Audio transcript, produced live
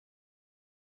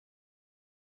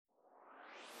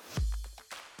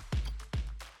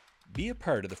Be a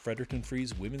part of the Fredericton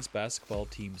Freeze women's basketball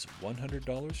team's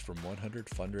 $100 from 100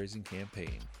 fundraising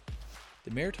campaign.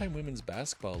 The Maritime Women's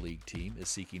Basketball League team is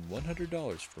seeking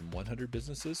 $100 from 100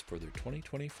 businesses for their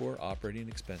 2024 operating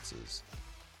expenses.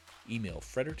 Email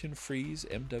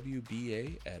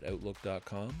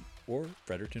frederictonfreezemwba@outlook.com or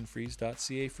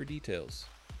frederictonfreeze.ca for details.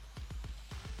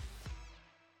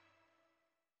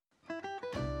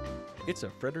 It's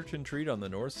a Fredericton treat on the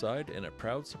north side and a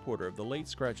proud supporter of the Late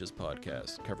Scratches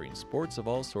podcast, covering sports of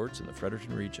all sorts in the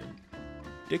Fredericton region.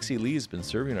 Dixie Lee has been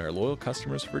serving our loyal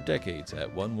customers for decades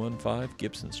at 115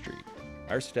 Gibson Street.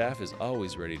 Our staff is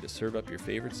always ready to serve up your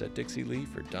favorites at Dixie Lee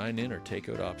for dine-in or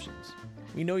takeout options.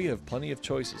 We know you have plenty of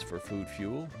choices for food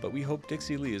fuel, but we hope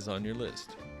Dixie Lee is on your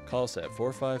list. Call us at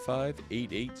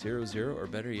 455-8800 or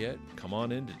better yet, come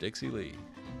on in to Dixie Lee.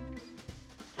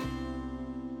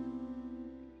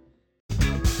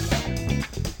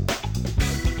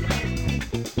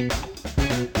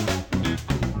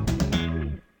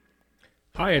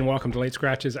 Hi, and welcome to Late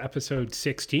Scratches episode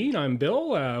 16. I'm Bill.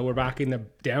 We're back in the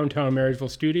downtown Marysville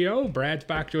studio. Brad's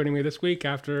back joining me this week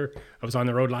after I was on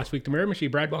the road last week to Miramichi.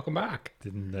 Brad, welcome back.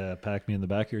 Didn't pack me in the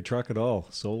back of your truck at all.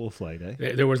 Solo flight,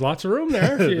 eh? There was lots of room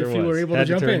there if you were able to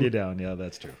jump in. Had to turn you down. Yeah,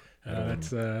 that's true.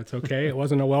 It's okay. It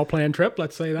wasn't a well-planned trip,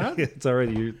 let's say that. It's all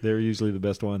right. They're usually the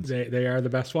best ones. They are the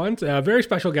best ones. Very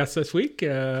special guest this week.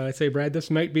 I'd say, Brad, this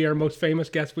might be our most famous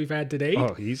guest we've had to date.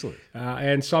 Oh, easily.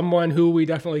 And someone who we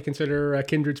definitely consider a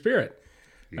kindred spirit.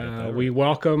 We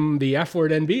welcome the F-word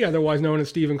NB, otherwise known as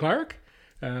Stephen Clark,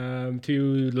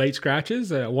 to Late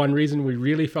Scratches. One reason we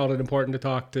really felt it important to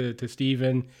talk to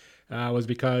Stephen was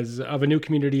because of a new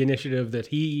community initiative that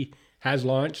he is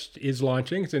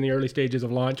launching. It's in the early stages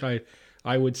of launch. I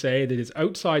would say that it's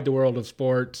outside the world of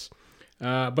sports,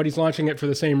 but he's launching it for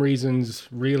the same reasons,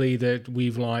 really, that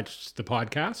we've launched the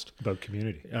podcast. About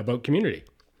community.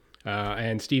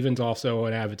 And Stephen's also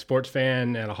an avid sports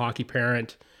fan and a hockey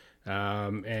parent,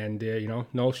 and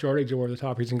no shortage of where the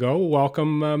topics can go.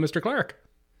 Welcome, Mr. Clark.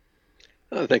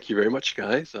 Thank you very much,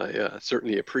 guys. I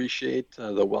certainly appreciate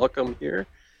the welcome here.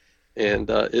 And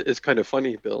it's kind of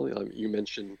funny, Bill, you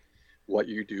mentioned what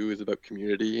you do is about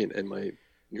community, and my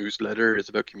newsletter is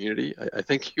about community. I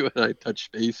think you and I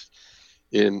touched base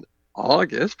in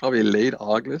August, probably late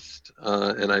August,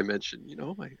 and I mentioned,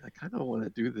 I kind of want to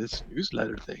do this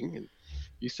newsletter thing, and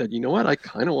you said, you know what, I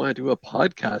kind of want to do a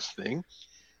podcast thing,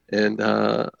 and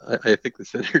I think the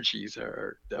synergies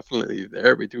are definitely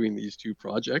there between these two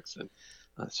projects, and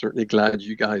certainly glad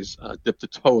you guys dipped a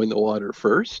toe in the water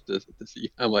first to see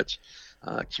how much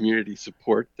community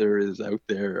support there is out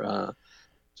there,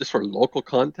 just for local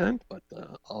content, but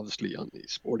obviously on the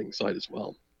sporting side as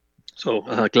well. So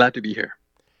glad to be here.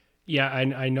 Yeah,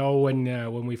 I know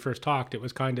when we first talked, it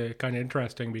was kind of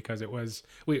interesting because it was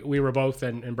we were both,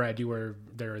 and Brad, you were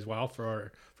there as well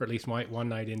for at least one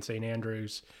night in St.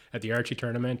 Andrews at the Archie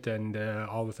tournament and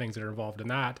all the things that are involved in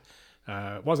that.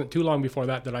 It wasn't too long before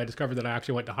that I discovered that I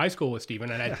actually went to high school with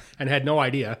Stephen and had no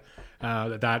idea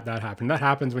that happened. That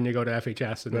happens when you go to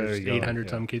FHS and there's 800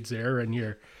 some kids there, and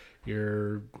you're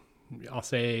I'll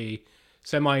say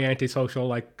semi-antisocial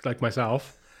like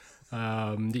myself.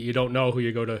 That you don't know who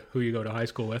you go to high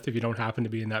school with if you don't happen to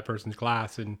be in that person's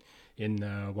class in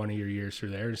one of your years through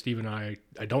there. And Steve and I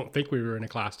don't think we were in a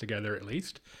class together, at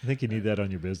least. I think you need that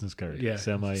on your business card. Yeah,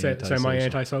 semi-antisocial.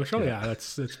 Semi-antisocial. Yeah,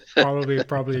 that's probably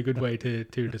a good way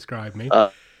to describe me.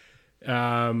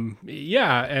 And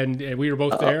we were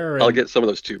both there. I'll get some of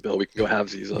those too, Bill. We can go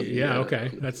halvesies on. Yeah,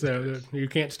 okay. That's you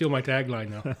can't steal my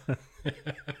tagline though.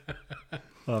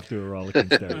 Off to a rollicking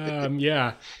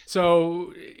start.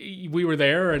 So we were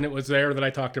there, and it was there that I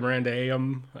talked to Miranda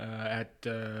Ayam at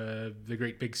the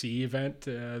Great Big Sea event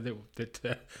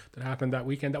that happened that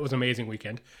weekend. That was an amazing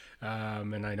weekend,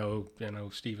 and I know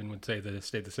Stephen would say that it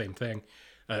stayed the same thing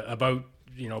about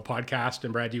podcast.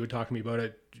 And Brad, you would talk to me about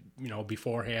it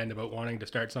beforehand about wanting to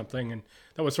start something, and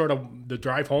that was sort of the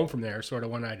drive home from there. Sort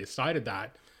of when I decided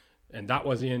that, and that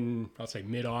was in I'll say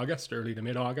early to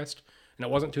mid-August. And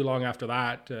it wasn't too long after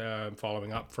that,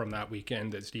 following up from that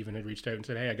weekend, that Stephen had reached out and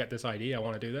said, "Hey, I got this idea. I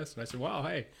want to do this." And I said, "Well,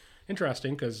 hey,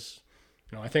 interesting," because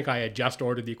I think I had just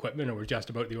ordered the equipment, or was just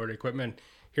about to order equipment.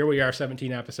 Here we are,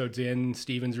 17 episodes in.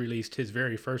 Stephen's released his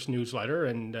very first newsletter,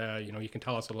 and you can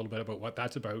tell us a little bit about what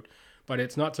that's about. But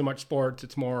it's not so much sports;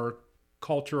 it's more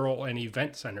cultural and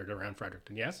event centered around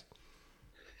Fredericton. Yes.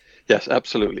 Yes,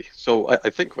 absolutely. So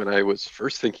I think when I was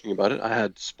first thinking about it, I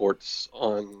had sports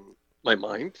on my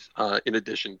mind, in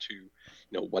addition to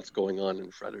what's going on in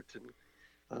Fredericton.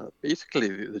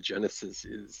 Basically, the genesis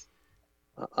is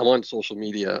I'm on social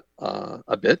media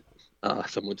a bit.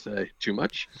 Some would say too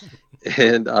much,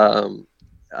 and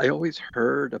I always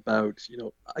heard about,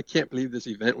 I can't believe this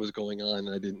event was going on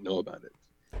and I didn't know about it.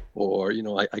 Or,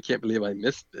 I can't believe I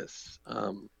missed this.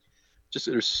 Just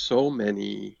there's so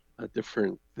many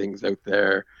different things out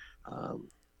there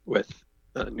with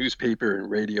newspaper and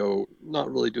radio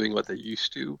not really doing what they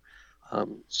used to.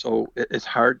 So it's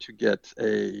hard to get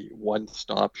a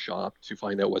one-stop shop to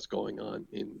find out what's going on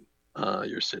in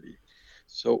your city.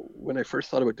 So when I first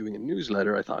thought about doing a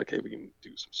newsletter, I thought, okay, we can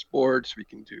do some sports, we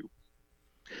can do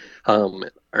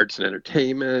arts and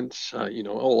entertainment,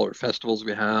 all our festivals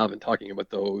we have, and talking about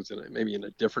those, and maybe in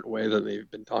a different way than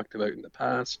they've been talked about in the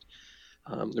past.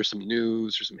 There's some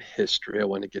news, there's some history I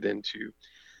want to get into.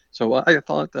 So I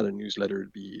thought that a newsletter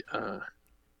would be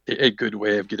a good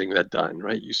way of getting that done,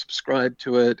 right? You subscribe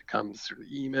to it, it comes through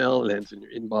the email, it ends in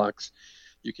your inbox.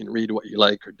 You can read what you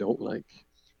like or don't like.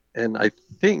 And I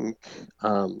think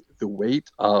the weight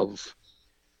of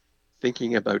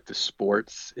thinking about the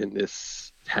sports in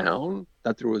this town,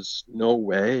 that there was no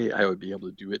way I would be able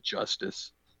to do it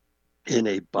justice in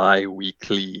a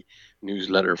bi-weekly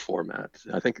newsletter format.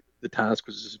 I think the task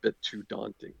was just a bit too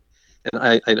daunting.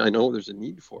 And I know there's a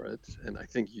need for it. And I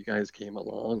think you guys came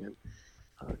along and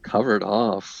covered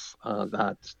off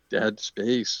that dead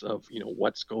space of,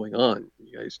 what's going on.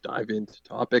 You guys dive into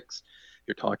topics.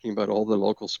 You're talking about all the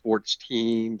local sports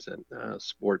teams and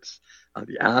sports,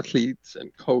 the athletes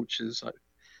and coaches.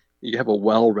 You have a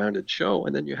well-rounded show,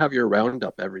 and then you have your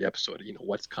roundup every episode.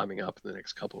 What's coming up in the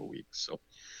next couple of weeks. So,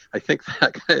 I think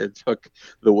that kind of took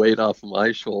the weight off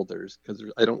my shoulders because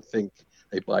I don't think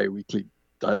a bi-weekly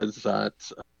does that.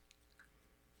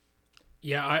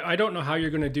 Yeah, I don't know how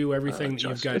you're going to do everything that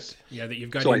you've got. Yeah, that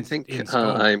you've got. So I think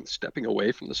I'm stepping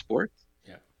away from the sport.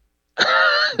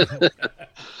 Yeah.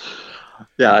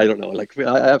 Yeah, I don't know. Like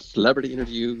I have celebrity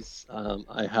interviews.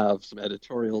 I have some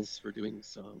editorials. We're doing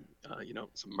some,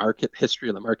 some market history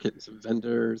of the market and some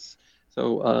vendors.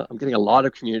 So I'm getting a lot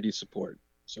of community support.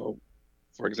 So,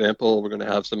 for example, we're going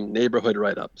to have some neighborhood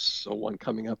write-ups. So one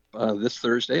coming up this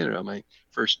Thursday, and on my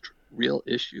first real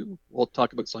issue, we'll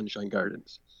talk about Sunshine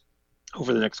Gardens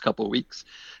over the next couple of weeks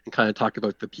and kind of talk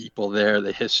about the people there,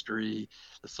 the history,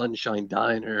 the Sunshine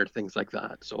Diner, things like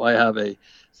that. So I have a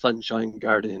Sunshine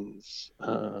Gardens,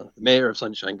 the mayor of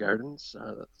Sunshine Gardens,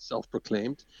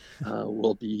 self-proclaimed,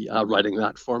 will be writing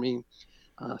that for me.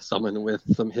 Someone with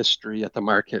some history at the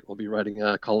market will be writing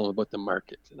a column about the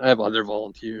market. And I have other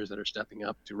volunteers that are stepping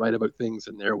up to write about things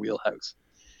in their wheelhouse.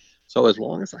 So as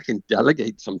long as I can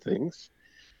delegate some things,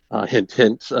 hint,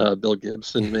 hint, Bill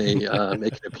Gibson may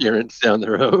make an appearance down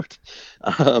the road.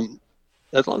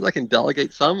 As long as I can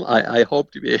delegate some, I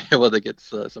hope to be able to get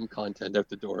some content out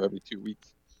the door every 2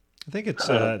 weeks. I think it's,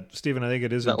 Stephen, I think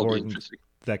it is important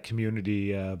that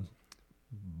community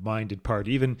minded part.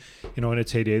 Even, in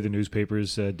its heyday, the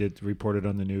newspapers did report it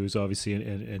on the news, obviously,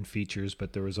 in features,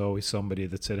 but there was always somebody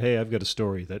that said, hey, I've got a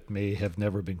story that may have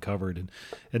never been covered.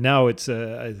 And now it's,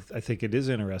 I think it is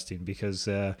interesting because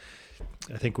I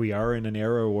think we are in an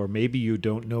era where maybe you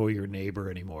don't know your neighbor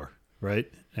anymore,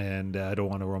 right? And I don't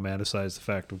want to romanticize the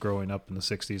fact of growing up in the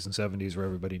 60s and 70s where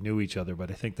everybody knew each other,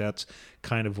 but I think that's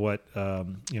kind of what,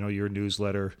 your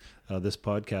newsletter, this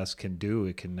podcast can do.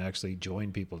 It can actually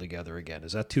join people together again.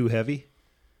 Is that too heavy?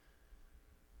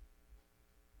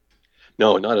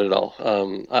 No, not at all.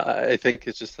 I think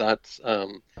it's just that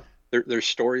there's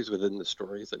stories within the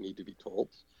stories that need to be told.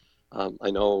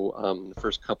 I know the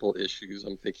first couple issues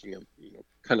I'm thinking of,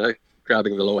 kind of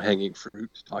grabbing the low-hanging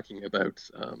fruit, talking about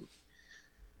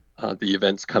the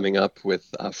events coming up with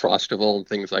Frostival and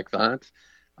things like that.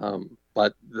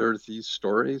 But there's these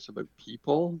stories about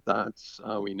people that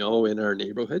we know in our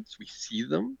neighborhoods. We see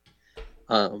them.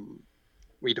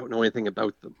 We don't know anything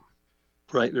about them,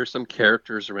 right? There's some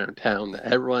characters around town that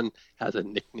everyone has a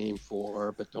nickname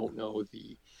for, but don't know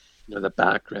the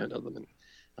background of them. And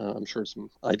I'm sure some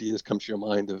ideas come to your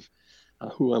mind of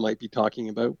who I might be talking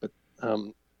about. But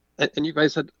and you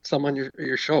guys had some on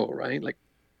your show, right? Like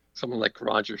someone like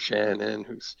Roger Shannon,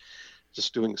 who's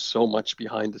just doing so much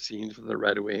behind the scenes for the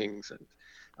Red Wings.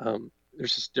 And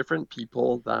there's just different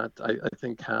people that I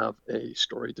think have a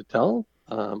story to tell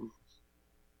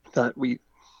that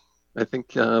I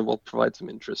think will provide some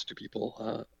interest to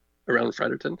people around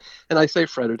Fredericton. And I say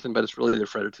Fredericton, but it's really the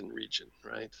Fredericton region,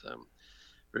 right?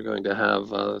 We're going to have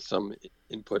some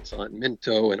inputs on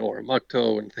Minto and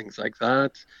Oromocto and things like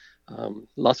that.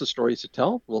 Lots of stories to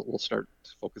tell. We'll start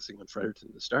focusing on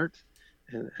Fredericton to start.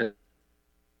 And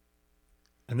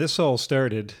this all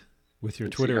started with your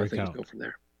Twitter account. Go from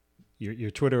there.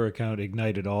 Your Twitter account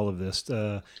ignited all of this.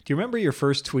 Do you remember your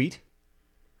first tweet?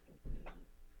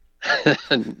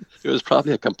 And it was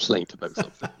probably a complaint about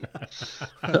something.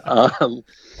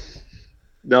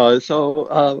 No,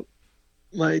 so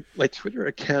my Twitter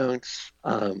accounts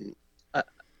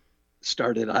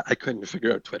started. I couldn't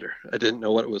figure out Twitter. I didn't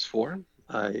know what it was for.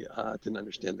 I didn't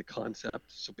understand the concept.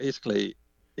 So basically,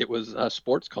 it was a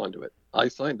sports conduit. I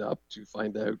signed up to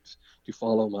find out to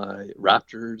follow my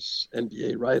Raptors,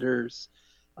 NBA writers,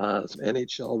 some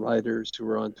NHL writers who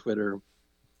were on Twitter,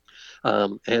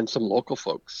 and some local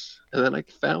folks. And then I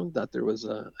found that there was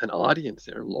an audience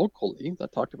there locally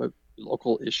that talked about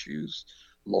local issues,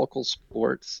 local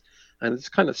sports, and it's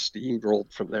kind of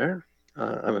steamrolled from there.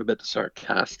 I'm a bit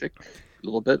sarcastic, a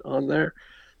little bit on there,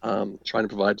 trying to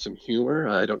provide some humor.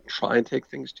 I don't try and take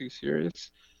things too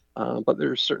serious, but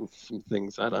there are some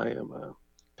things that I am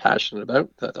passionate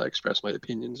about that I express my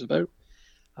opinions about.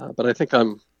 But I think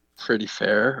I'm pretty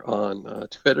fair on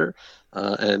Twitter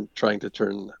and trying to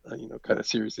turn kind of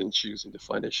serious issues into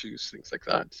fun issues, things like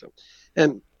that. So,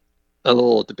 and a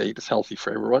little debate is healthy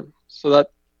for everyone. So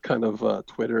that kind of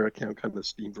Twitter account kind of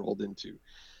steamrolled into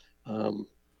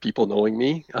people knowing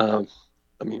me. I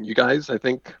mean, you guys,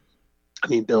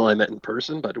 Bill, I met in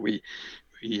person, but we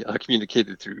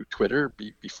communicated through Twitter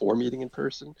before meeting in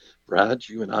person. Brad,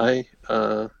 you and I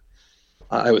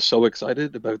was so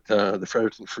excited about the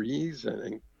Fredericton Freeze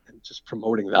and just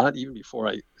promoting that even before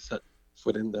I set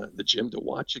foot in the gym to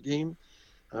watch a game.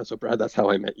 So Brad, that's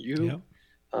how I met you.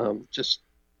 Yeah.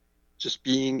 Just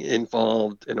being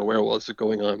involved and aware of what's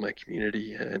going on in my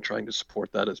community and trying to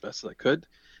support that as best as I could,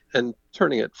 and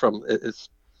turning it from it's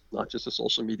not just a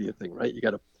social media thing, right? You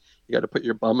got to put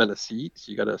your bum in a seat.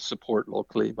 You got to support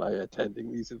locally by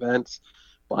attending these events,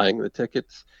 buying the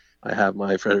tickets. I have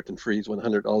my Fredericton Freeze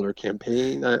 $100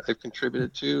 campaign I've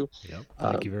contributed to. Yep.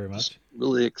 Thank you very much.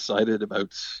 Really excited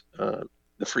about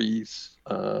the Freeze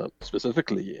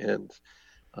specifically, and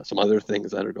some other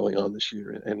things that are going on this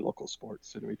year in local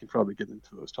sports. And we can probably get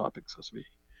into those topics as we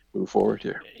move forward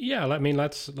here. Yeah, I mean,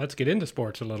 let's get into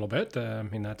sports a little bit. I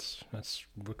mean,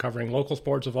 we're covering local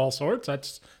sports of all sorts.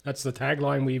 That's the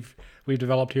tagline we've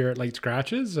developed here at Late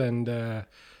Scratches, and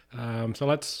so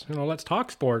let's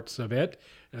talk sports a bit.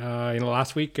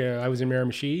 Last week I was in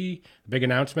Miramichi. Big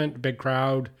announcement, big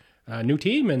crowd, new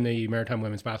team in the Maritime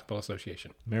Women's Basketball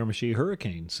Association. Miramichi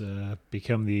Hurricanes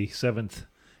become the 7th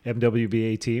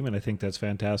MWBA team, and I think that's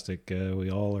fantastic.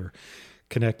 We all are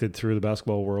connected through the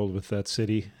basketball world with that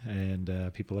city,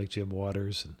 and people like Jim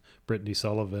Waters and Brittany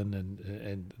Sullivan,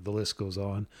 and the list goes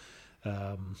on.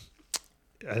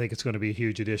 I think it's going to be a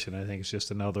huge addition. I think it's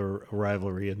just another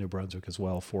rivalry in New Brunswick as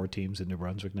well. 4 teams in New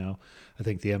Brunswick now. I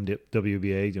think the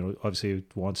MWBA, obviously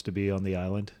wants to be on the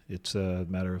island. It's a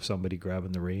matter of somebody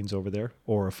grabbing the reins over there,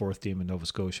 or a 4th team in Nova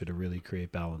Scotia to really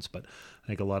create balance. But I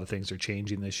think a lot of things are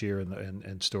changing this year,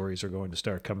 and stories are going to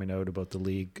start coming out about the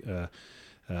league,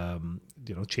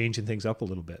 changing things up a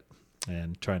little bit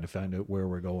and trying to find out where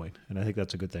we're going. And I think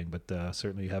that's a good thing. But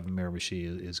certainly having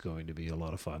Miramichi is going to be a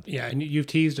lot of fun. Yeah, and you've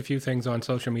teased a few things on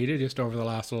social media just over the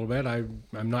last little bit. I'm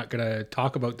not going to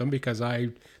talk about them because I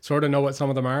sort of know what some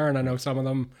of them are, and I know some of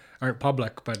them aren't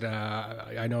public. But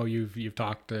I know you've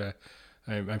talked.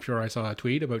 I'm sure I saw a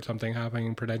tweet about something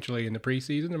happening potentially in the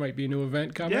preseason. There might be a new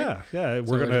event coming. Yeah,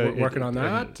 we're working on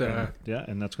that.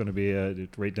 And that's going to be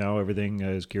right now. Everything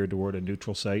is geared toward a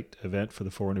neutral site event for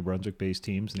the 4 New Brunswick-based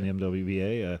teams in the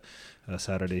MWBA, a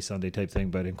Saturday, Sunday type thing,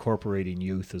 but incorporating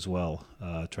youth as well.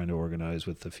 Trying to organize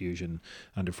with the Fusion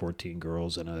under 14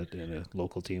 girls in a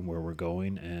local team where we're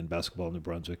going, and Basketball New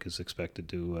Brunswick is expected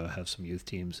to have some youth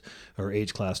teams or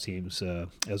age class teams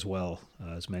as well,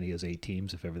 as many as 8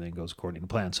 teams if everything goes according to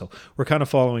plan. So we're kind of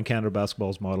following Canada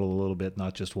Basketball's model a little bit,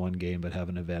 not just one game, but have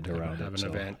an event around it. Have an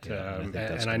event,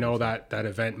 and I know that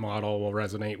event model will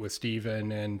resonate with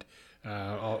Stephen, and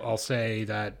I'll say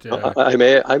that I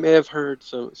may have heard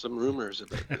some rumors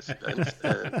about this event,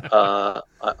 and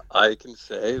I can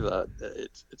say that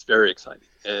it's very exciting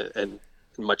and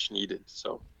much needed.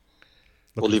 So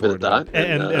we'll leave it at that.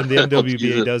 And the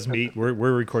MWBA does meet. We're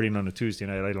recording on a Tuesday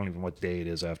night. I don't even know what day it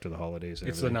is after the holidays.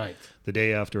 It's the 9th. The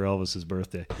day after Elvis's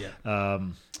birthday. Yeah.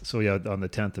 On the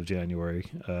 10th of January,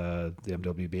 the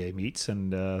MWBA meets,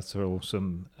 and so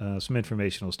some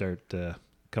information will start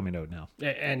coming out now.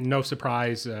 And no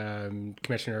surprise,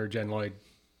 Commissioner Jen Lloyd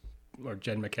or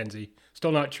Jen McKenzie,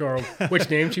 still not sure which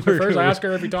name she prefers. I ask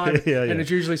her every time, and it's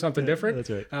usually something different.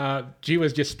 That's right. She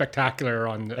was just spectacular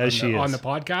on the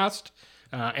podcast.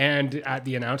 And at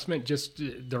the announcement, just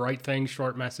the right thing,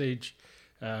 short message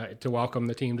to welcome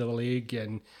the team to the league.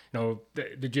 And,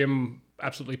 the gym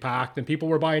absolutely packed, and people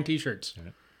were buying T-shirts.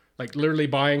 Yeah. Like literally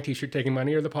buying T-shirt, taking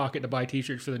money out of the pocket to buy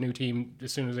T-shirts for the new team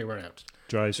as soon as they were announced.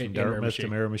 Drives from Dartmouth to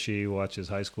Miramichi, watches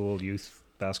high school youth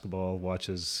basketball,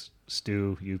 watches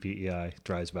Stu, UPEI,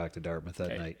 drives back to Dartmouth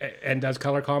that night. And does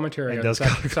color commentary and on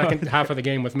the second half of the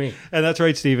game with me. And that's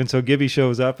right, Stephen. So Gibby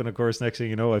shows up, and of course, next thing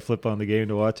you know, I flip on the game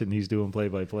to watch it, and he's doing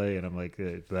play-by-play, and I'm like,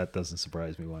 that doesn't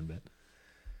surprise me one bit.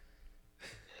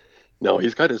 No,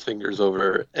 he's got his fingers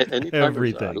over anytime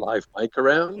there's a live mic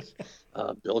around.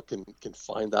 Bill can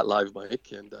find that live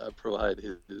mic and provide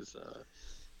his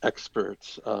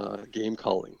expert game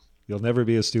calling. You'll never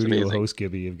be a studio host,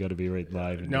 Gibby. You've got to be right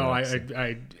live. No,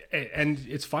 and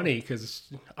it's funny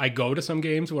because I go to some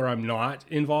games where I'm not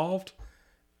involved,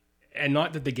 and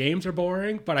not that the games are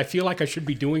boring, but I feel like I should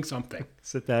be doing something.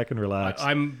 Sit back and relax.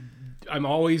 I'm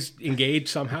always engaged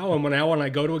somehow, and when I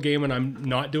go to a game and I'm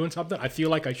not doing something, I feel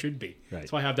like I should be. Right.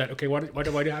 So I have that. Okay, what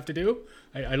do I have to do?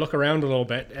 I look around a little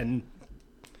bit, and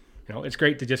it's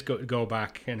great to just go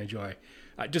back and enjoy.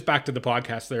 Just back to the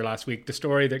podcast there last week, the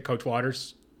story that Coach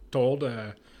Waters told.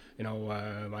 I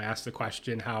asked the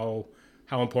question how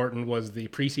important was the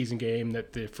preseason game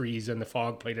that the Freeze and the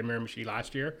Fog played in Miramichi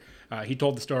last year. He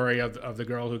told the story of the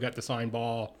girl who got the signed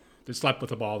ball, that slept with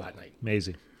the ball that night.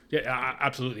 Amazing. Yeah,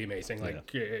 absolutely amazing.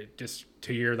 Just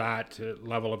to hear that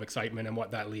level of excitement and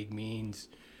what that league means.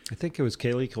 I think it was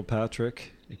Kaylee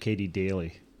Kilpatrick and Katie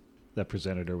Daly that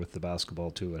presented her with the basketball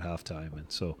too at halftime.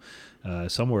 And so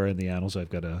somewhere in the annals, I've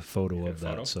got a photo of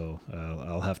that. So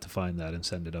I'll have to find that and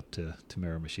send it up to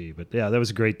Miramichi. But yeah, that was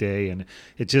a great day. And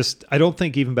I don't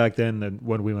think even back then that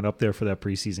when we went up there for that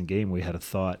preseason game, we had a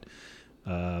thought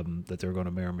that they were going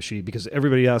to Miramichi, because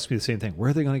everybody asked me the same thing. Where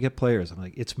are they going to get players? I'm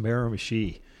like, it's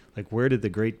Miramichi. Like, where did the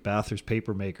great Bathurst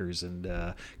Papermakers and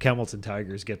Campbellton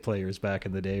Tigers get players back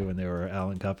in the day when they were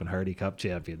Allen Cup and Hardy Cup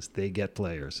champions? They get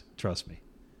players. Trust me.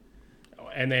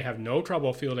 And they have no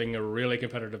trouble fielding a really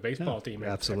competitive baseball team.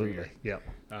 Absolutely, yeah.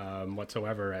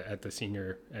 Whatsoever at the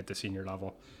senior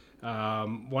level.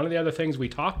 One of the other things we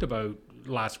talked about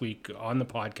last week on the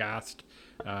podcast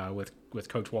with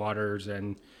Coach Waters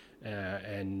and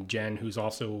Jen, who's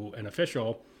also an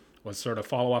official, was sort of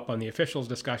follow up on the officials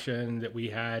discussion that we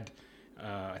had.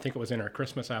 I think it was in our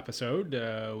Christmas episode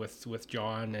with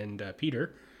John and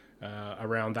Peter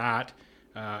around that.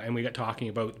 And we got talking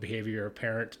about the behavior of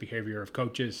parents, behavior of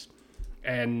coaches.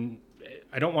 And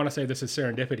I don't want to say this is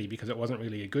serendipity because it wasn't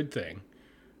really a good thing.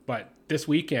 But this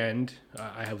weekend,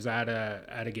 I was at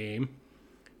a game,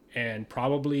 and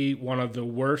probably one of the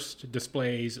worst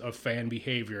displays of fan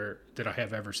behavior that I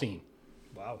have ever seen.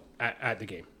 Wow. At the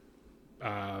game.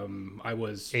 I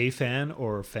was... A fan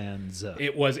or fans?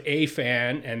 It was a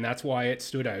fan, and that's why it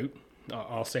stood out.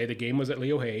 I'll say the game was at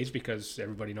Leo Hayes because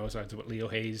everybody knows I was at Leo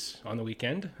Hayes on the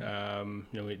weekend.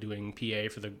 Doing PA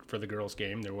for the girls'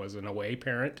 game. There was an away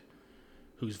parent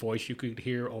whose voice you could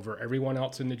hear over everyone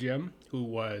else in the gym, who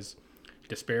was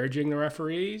disparaging the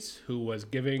referees, who was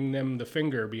giving them the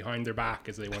finger behind their back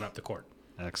as they went up the court.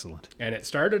 Excellent. And it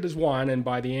started as one, and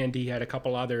by the end he had a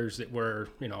couple others that were,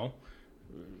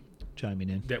 chiming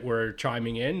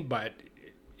in, but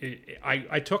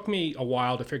it took me a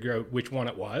while to figure out which one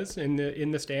it was in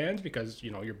the stands, because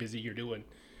you're busy, you're doing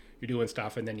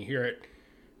stuff, and then you hear it.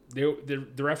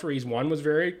 The referees, one was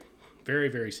very, very,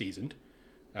 very seasoned.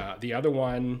 The other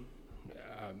one,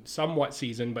 somewhat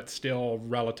seasoned, but still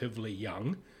relatively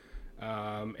young.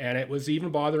 And it was even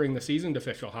bothering the seasoned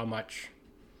official how much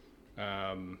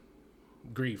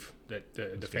grief that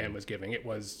the fan was giving.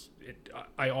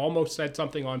 I almost said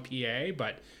something on PA,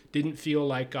 but didn't feel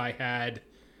like I had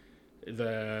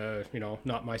the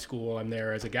not my school, I'm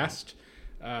there as a guest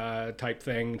type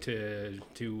thing to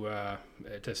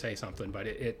say something. But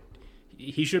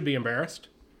he should be embarrassed.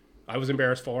 I was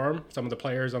embarrassed for him. Some of the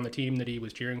players on the team that he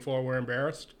was cheering for were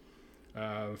embarrassed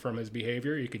from his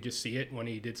behavior. You could just see it when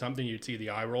he did something. You'd see the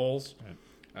eye rolls.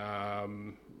 Right.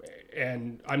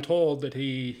 And I'm told that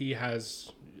he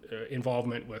has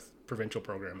involvement with provincial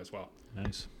program as well.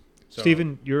 Nice. So,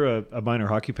 Stephen, you're a minor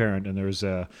hockey parent, and there's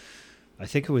I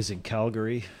think it was in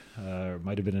Calgary, or it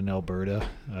might have been in Alberta,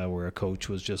 where a coach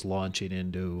was just launching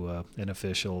into an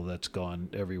official that's gone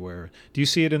everywhere. Do you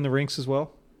see it in the rinks as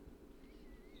well?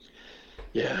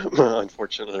 Yeah,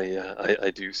 unfortunately,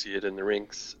 I do see it in the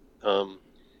rinks. And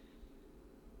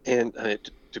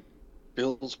to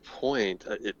Bill's point,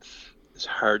 it's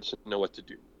hard to know what to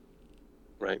do,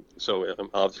 right? So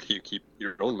obviously you keep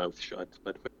your own mouth shut,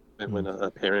 but when a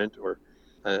parent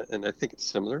and I think it's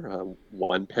similar,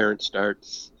 one parent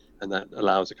starts, and that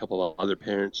allows a couple of other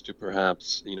parents to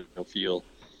perhaps feel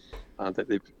that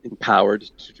they've empowered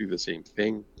to do the same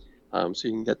thing. So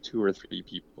you can get 2 or 3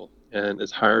 people, and as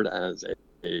hard as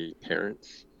a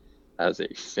parent, as a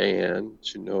fan,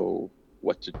 to know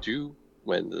what to do,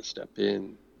 when to step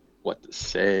in, what to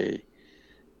say,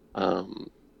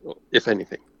 if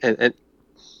anything. And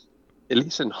at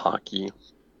least in hockey,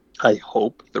 I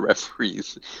hope the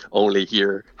referees only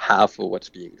hear half of what's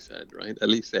being said, right? At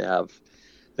least they have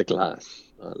the glass.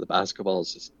 The basketball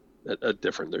is just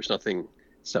different. There's nothing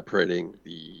separating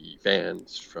the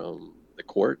fans from the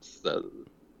courts, the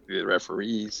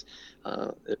referees.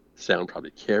 Sound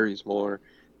probably carries more.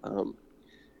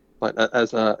 But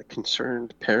as a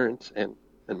concerned parent and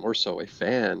more so a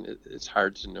fan, it's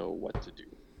hard to know what to do.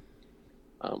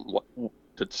 What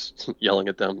that's yelling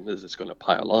at them, is it's going to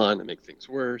pile on and make things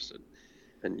worse,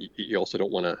 and you also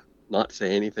don't want to not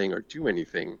say anything or do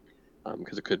anything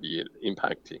because it could be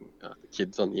impacting the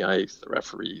kids on the ice, the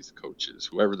referees, coaches,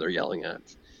 whoever they're yelling at.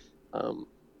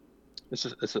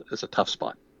 It's a tough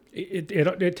spot.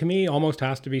 It to me almost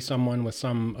has to be someone with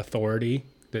some authority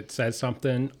that says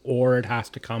something, or it has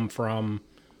to come from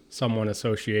someone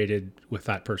associated with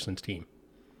that person's team.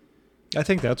 I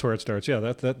think that's where it starts. Yeah,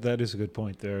 that is a good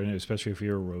point there, and especially if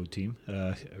you're a road team.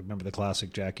 I remember the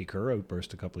classic Jackie Kerr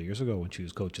outburst a couple of years ago when she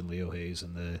was coaching Leo Hayes,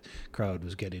 and the crowd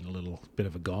was getting a little bit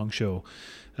of a gong show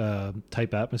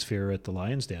type atmosphere at the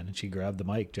Lions Den, and she grabbed the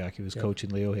mic. Jackie was coaching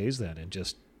Leo Hayes then, and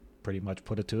just pretty much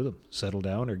put it to them: settle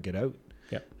down or get out.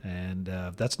 Yeah, and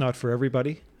that's not for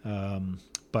everybody,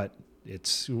 but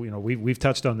it's, we've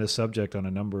touched on this subject on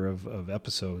a number of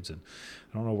episodes, and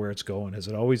I don't know where it's going. Has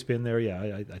it always been there?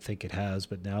 Yeah, I think it has,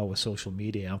 but now with social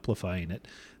media amplifying it,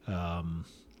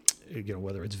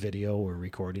 whether it's video or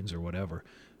recordings or whatever,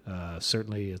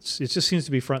 certainly it just seems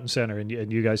to be front and center. And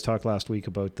you guys talked last week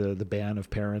about the ban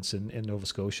of parents in Nova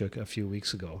Scotia a few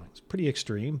weeks ago. It's pretty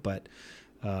extreme, but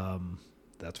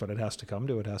that's what it has to come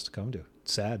to. It has to come to.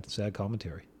 Sad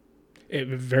commentary.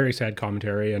 Very sad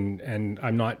commentary, and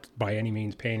I'm not by any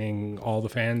means painting all the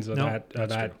fans of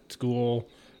that school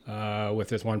with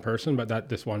this one person, but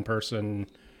this one person,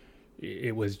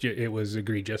 it was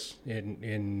egregious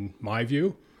in my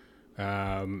view,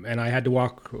 and I had to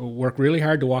work really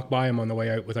hard to walk by him on the way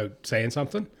out without saying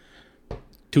something.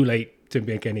 Too late to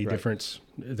make any difference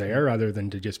there, other than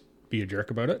to just be a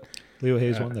jerk about it. Leo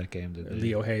Hayes won that game.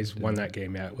 Leo Hayes won that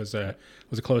game. Yeah, it was a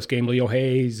close game. Leo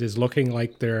Hayes is looking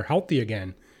like they're healthy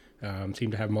again. Seem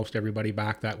to have most everybody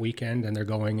back that weekend, and they're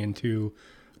going into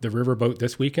the Riverboat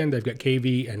this weekend. They've got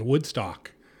KV and Woodstock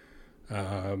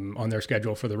on their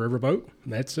schedule for the Riverboat.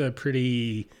 That's a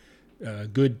pretty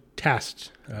good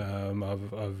test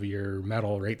of your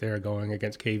mettle right there, going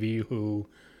against KV, who,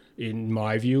 in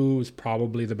my view, is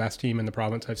probably the best team in the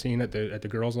province I've seen at the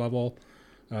girls level.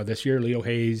 This year, Leo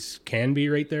Hayes can be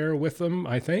right there with them,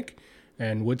 I think.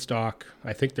 And Woodstock,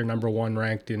 I think they're number one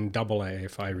ranked in AA,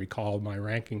 if I recall my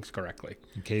rankings correctly.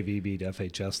 And KV beat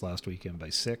FHS last weekend by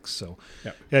 6. So,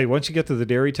 yeah, once you get to the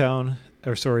to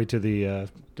the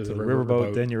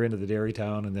Riverboat, then you're into the Dairy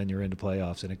Town, and then you're into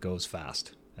playoffs, and it goes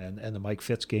fast. And the Mike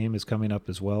Fitz game is coming up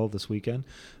as well this weekend.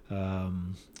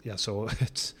 So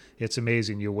it's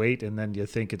amazing. You wait, and then you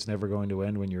think it's never going to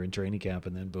end when you're in training camp,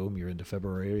 and then boom, you're into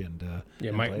February.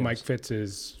 And Mike Fitz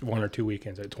is 1 or 2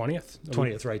 weekends. 20th?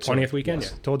 20th, right? 20th weekend.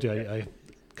 Yes. Yeah. Told you I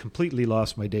completely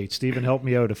lost my dates. Stephen, help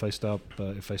me out if I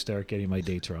start getting my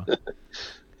dates wrong.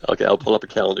 Okay, I'll pull up a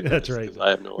calendar. That's right.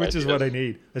 I have no idea. Which is what I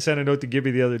need. I sent a note to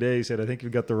Gibby the other day. He said, "I think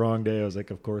you've got the wrong day." I was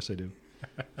like, "Of course I do."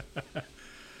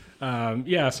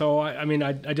 So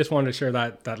I just wanted to share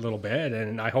that little bit,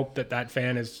 and I hope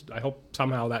I hope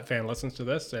somehow that fan listens to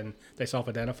this and they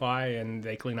self-identify and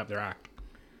they clean up their act.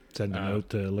 Send a note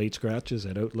to Late Scratches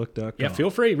at Outlook.com. Yeah, feel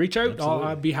free, reach out.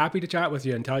 I'll be happy to chat with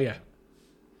you and tell you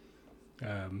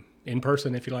in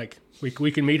person if you like.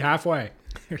 We can meet halfway.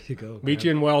 There you go. Meet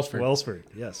you in Wellsford. Wellsford,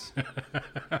 yes.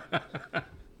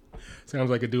 Sounds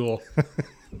like a duel.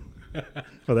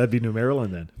 Well, that'd be New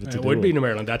Maryland then. It would be New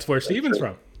Maryland. That's where Stephen's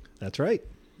from. That's right.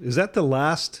 Is that the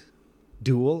last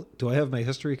duel? Do I have my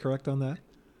history correct on that?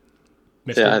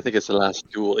 Yeah, I think it's the last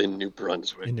duel in New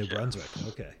Brunswick. In New Brunswick,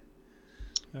 okay.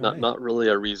 Not really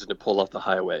a reason to pull off the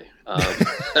highway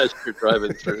as you're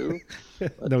driving through.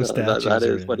 But, no statues. That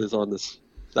is what is on this.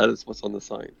 That is what's on the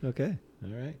sign. Okay.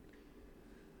 All right.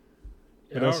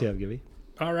 What else do you have, Gibby?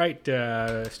 All right,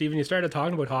 Stephen, you started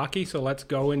talking about hockey, so let's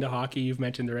go into hockey. You've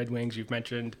mentioned the Red Wings. You've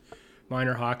mentioned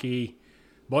minor hockey.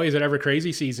 Boy, is it ever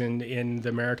crazy season in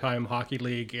the Maritime Hockey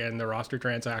League, and the roster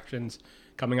transactions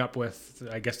coming up with,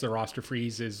 I guess the roster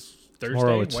freeze is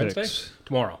Thursday, Wednesday? 6.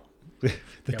 Tomorrow. The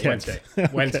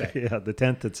 10th. Wednesday. Yeah, the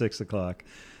 10th at 6 o'clock.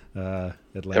 The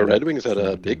Red Wings had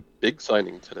a big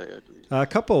signing today, I believe. A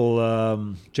couple,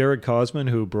 Jared Kosman,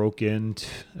 who broke in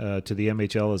to the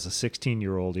MHL as a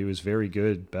 16-year-old. He was very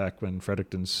good back when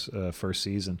Fredericton's first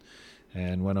season,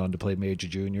 and went on to play Major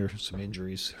Junior. Some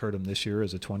injuries hurt him this year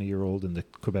as a 20-year-old in the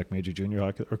Quebec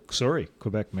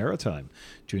Maritime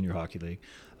Junior Hockey League.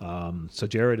 So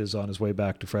Jared is on his way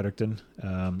back to Fredericton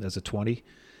as a 20,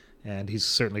 and he's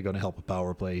certainly going to help a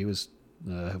power play. He was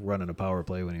running a power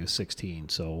play when he was 16,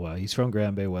 so he's from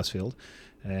Grand Bay, Westfield.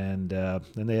 And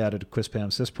then they added a Quispam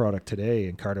Assist product today,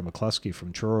 and Carter McCluskey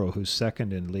from Truro, who's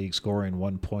second in league scoring,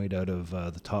 1 point out of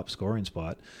the top scoring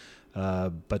spot.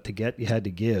 But to get, you had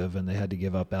to give, and they had to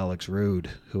give up Alex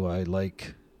Rude, who I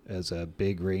like as a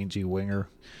big, rangy winger.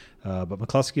 But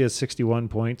McCluskey has 61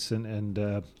 points, and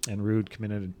Rude came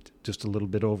in at just a little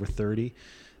bit over 30.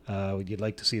 You'd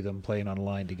like to see them playing on a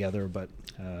line together, but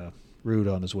Rude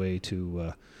on his way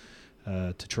to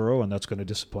Truro, and that's going to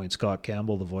disappoint Scott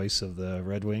Campbell, the voice of the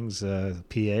Red Wings, PA,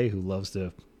 who loves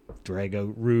to drag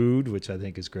out Rude, which I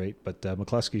think is great. But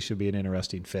McCluskey should be an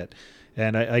interesting fit.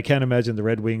 And I can't imagine the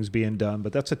Red Wings being done,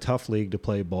 but that's a tough league to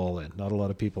play ball in. Not a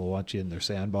lot of people want you in their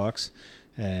sandbox.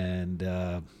 And,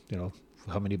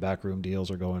 how many backroom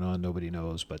deals are going on, nobody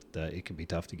knows, but it can be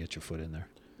tough to get your foot in there.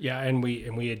 Yeah, and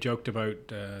we had joked about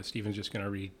Stephen's just going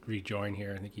to rejoin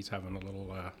here. I think he's having a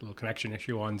little connection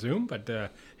issue on Zoom, but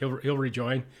he'll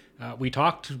rejoin. We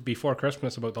talked before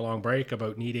Christmas about the long break,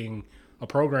 about needing a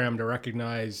program to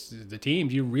recognize the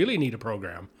teams. You really need a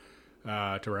program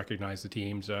to recognize the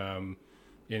teams. In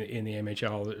the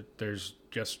MHL, there's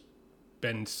just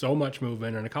been so much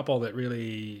movement, and a couple that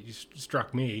really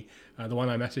struck me. The one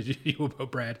I messaged you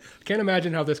about, Brad. I can't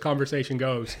imagine how this conversation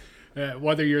goes.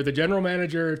 Whether you're the general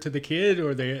manager to the kid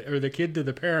or the kid to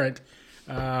the parent,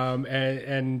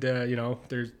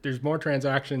 there's more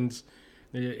transactions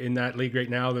in that league right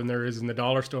now than there is in the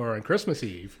dollar store on Christmas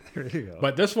Eve. There you go.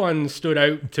 But this one stood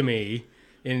out to me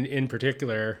in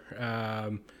particular.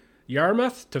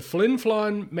 Yarmouth to Flin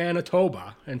Flon,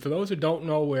 Manitoba. And for those who don't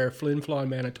know where Flin Flon,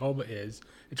 Manitoba is,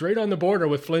 it's right on the border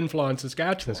with Flin Flon,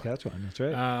 Saskatchewan. That's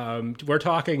right. We're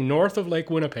talking north of Lake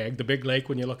Winnipeg, the big lake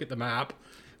when you look at the map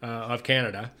of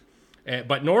Canada,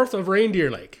 but north of Reindeer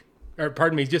Lake. Or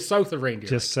pardon me, just south of Reindeer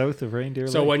Lake. Just south of Reindeer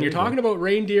Lake. So when you're talking about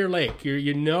Reindeer Lake,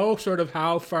 you know sort of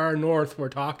how far north we're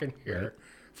talking here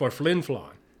for Flin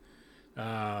Flon.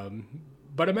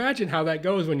 But imagine how that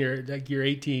goes when you're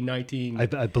 18, 19.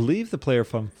 I believe the player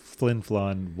from Flin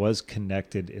Flon was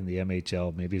connected in the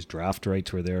MHL. Maybe his draft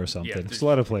rights were there or something. Yeah, because a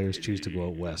lot of players choose to go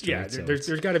out west. Yeah, right? there's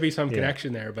got to be some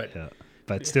connection there. But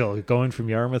But still, going from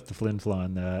Yarmouth to Flin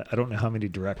Flon, I don't know how many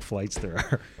direct flights there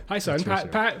are. Hi, son,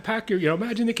 pack your,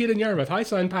 imagine the kid in Yarmouth. Hi,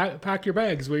 son, pack your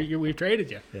bags. We've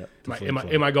traded you. Yeah,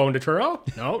 am I going to Truro?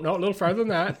 No, a little farther than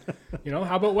that.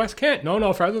 How about West Kent?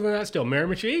 No, farther than that still.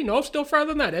 Miramichi? No, still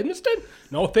farther than that. Edmundston?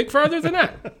 No, think farther than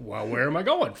that. Well, where am I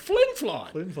going? Flin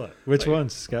Flon. Which one?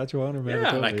 Saskatchewan or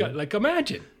Manitoba? Yeah, like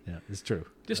imagine. Yeah, it's true.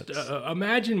 Just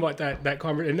imagine what that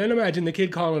conversation, and then imagine the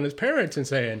kid calling his parents and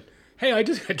saying, "Hey, I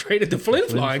just got traded to Flin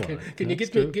Flon. Can you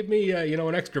give me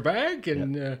an extra bag?"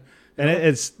 And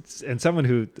and someone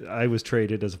who I was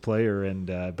traded as a player, and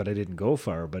but I didn't go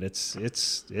far. But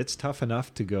it's tough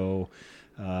enough to go,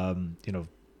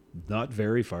 not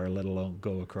very far, let alone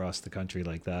go across the country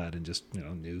like that, and just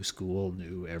new school,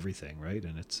 new everything, right?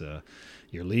 And it's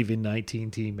you're leaving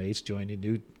 19 teammates,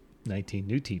 joining 19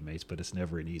 new teammates, but it's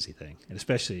never an easy thing, and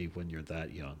especially when you're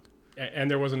that young. And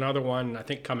there was another one, I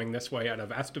think, coming this way out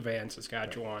of Estevan,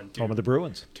 Saskatchewan. Home of the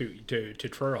Bruins. To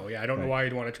Truro. Yeah, I don't know why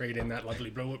you'd want to trade in that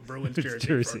lovely Bruins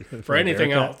jersey, for for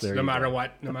anything else, no matter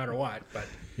what. But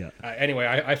yeah. Anyway,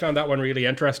 I found that one really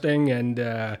interesting. And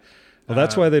well,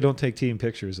 that's why they don't take team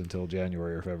pictures until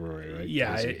January or February, right?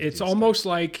 Yeah, it's almost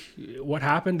like what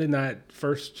happened in that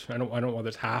first, I don't know whether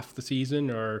it's half the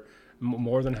season or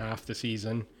more than half the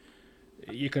season.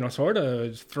 You can sort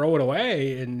of throw it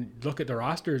away and look at the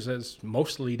rosters as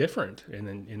mostly different, and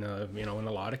in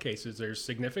a lot of cases there's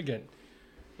significant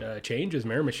changes.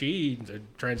 Miramichi, the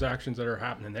transactions that are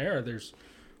happening there's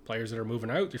players that are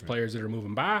moving out, there's players that are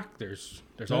moving back, there's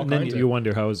all and kinds. Then you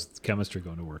wonder how is chemistry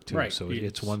going to work too. Right. So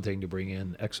it's one thing to bring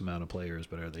in X amount of players,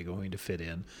 but are they going to fit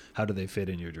in? How do they fit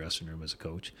in your dressing room as a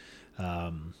coach?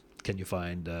 Can you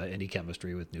find any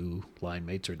chemistry with new line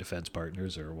mates or defense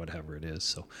partners or whatever it is?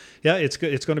 So, yeah, it's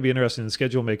good. It's going to be interesting. The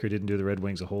schedule maker didn't do the Red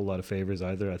Wings a whole lot of favors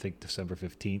either. I think December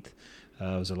 15th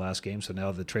was the last game. So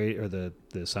now the trade or the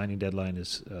signing deadline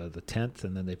is the 10th,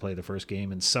 and then they play the first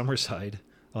game in Summerside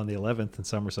on the 11th, and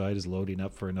Summerside is loading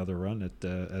up for another run at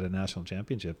a national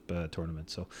championship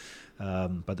tournament. So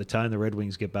by the time the Red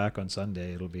Wings get back on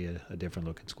Sunday, it'll be a different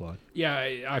looking squad. Yeah,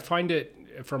 I find it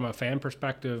from a fan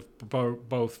perspective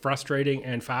both frustrating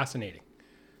and fascinating.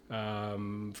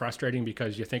 Frustrating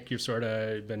because you think you've sort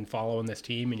of been following this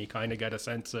team and you kind of get a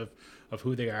sense of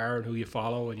who they are and who you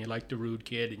follow, and you like the Rude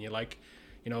kid and you like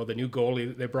the new goalie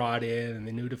that they brought in and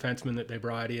the new defenseman that they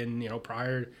brought in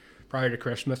prior prior to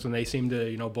Christmas, and they seemed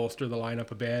to bolster the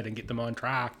lineup a bit and get them on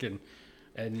track. And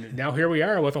now here we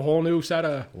are with a whole new set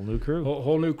of whole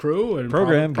new crew and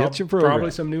program. Get your program.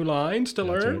 Probably some new lines to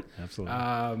learn. Right.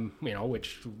 Absolutely.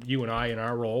 Which you and I in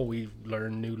our role, we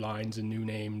learn new lines and new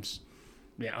names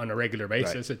on a regular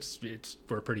basis. Right.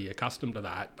 We're pretty accustomed to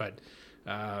that. But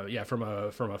from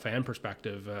a fan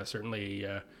perspective, certainly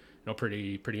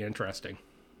pretty interesting.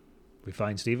 We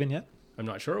find Stephen yet? I'm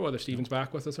not sure whether Stephen's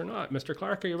back with us or not. Mr.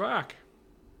 Clark, are you back?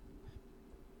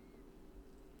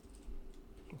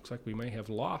 Looks like we may have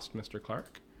lost Mr.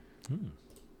 Clark.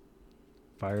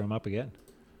 Fire him up again.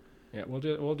 Yeah,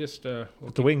 we'll just. The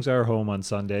Wings are home on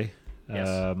Sunday.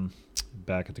 Yes.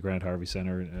 Back at the Grand Harvey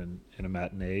Center in a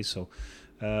matinee. So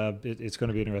it's going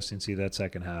to be interesting to see that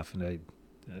second half. And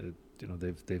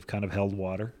they've kind of held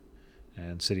water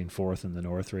and sitting fourth in the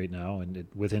North right now, and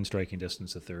within striking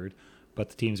distance of third. But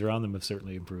the teams around them have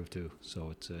certainly improved too.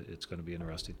 So it's going to be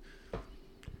interesting.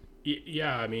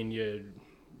 Yeah, I mean,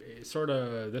 sort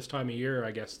of this time of year,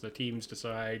 I guess the teams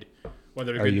decide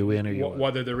whether they're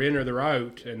whether they're in or they're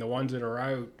out, and the ones that are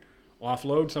out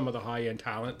offload some of the high end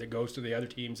talent that goes to the other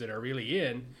teams that are really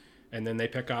in, and then they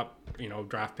pick up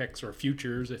draft picks or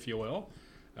futures, if you will,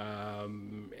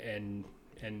 and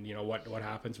what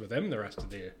happens with them the rest of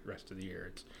the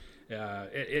year.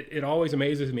 It always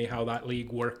amazes me how that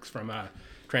league works from a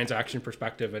transaction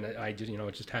perspective, and I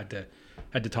just had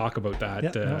to talk about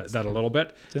that that a little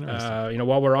bit.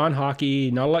 While we're on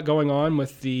hockey, not a lot going on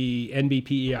with the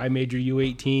NBPEI Major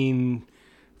U18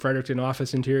 Fredericton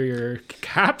Office Interior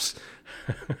Caps.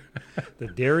 The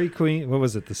Dairy Queen, what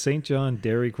was it? The St. John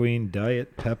Dairy Queen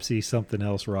Diet Pepsi something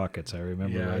else Rockets. I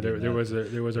remember. Yeah, there was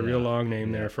a real long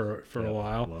name there for a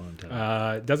while. Long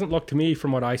time. It doesn't look to me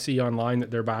from what I see online that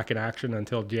they're back in action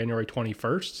until January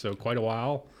 21st, so quite a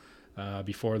while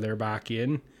before they're back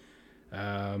in.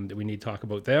 That we need to talk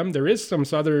about them. There is some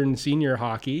Southern senior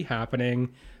hockey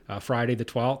happening Friday the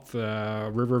 12th,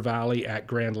 River Valley at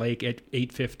Grand Lake at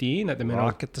 8:15 at the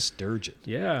Rock at the Sturgeon.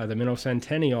 Yeah, the Minnow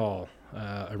Centennial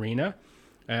Arena.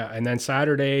 And then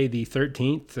Saturday the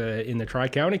 13th in the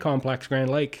Tri-County Complex, Grand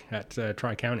Lake at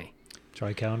Tri-County.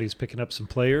 Tri-County's picking up some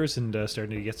players and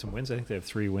starting to get some wins. I think they have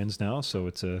 3 wins now, so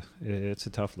it's a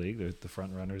tough league. The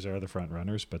front runners are the front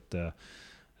runners, but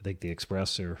I think the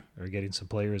Express are getting some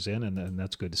players in, and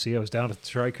that's good to see. I was down at the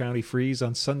Tri-County Freeze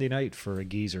on Sunday night for a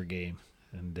geezer game,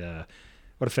 and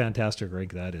what a fantastic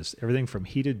rink that is. Everything from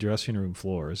heated dressing room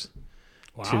floors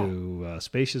to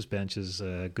spacious benches,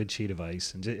 a good sheet of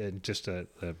ice, and just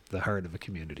the heart of a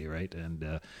community, right? And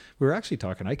we were actually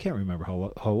talking, I can't remember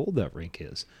how old that rink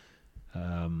is,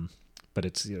 but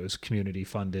it's a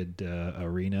community-funded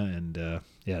arena, and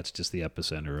it's just the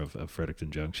epicenter of Fredericton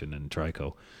Junction and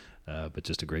Trico. But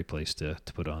just a great place to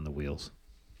put on the wheels.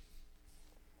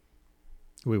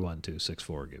 We won too,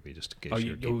 6-4, Gibby, just in case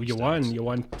you won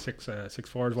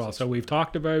 6-4 as well. So we've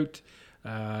talked about the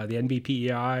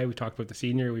NBPEI, we talked about the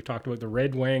senior, we've talked about the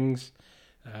Red Wings.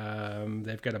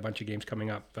 They've got a bunch of games coming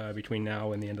up between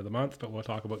now and the end of the month, but we'll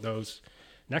talk about those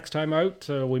next time out.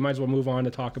 So we might as well move on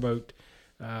to talk about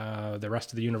the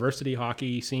rest of the university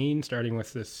hockey scene, starting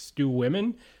with the Stu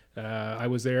women. I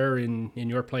was there in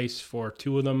your place for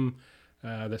 2 of them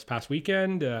this past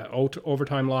weekend.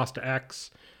 Overtime loss to X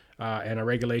and a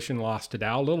regulation loss to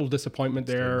Dow. A little disappointment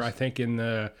there, I think, in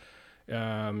the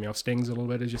stings a little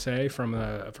bit, as you say, from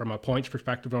a points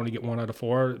perspective. Only get 1 out of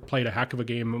 4. Played a heck of a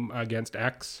game against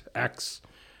X. X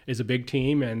is a big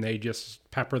team, and they just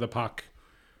pepper the puck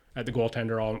at the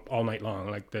goaltender all night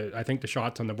long. I think the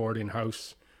shots on the board in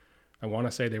house, I want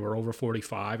to say they were over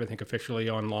 45. I think officially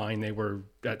online they were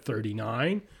at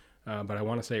 39, but I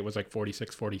want to say it was like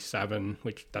 46, 47,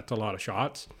 which that's a lot of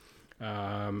shots.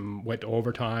 Went to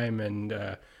overtime,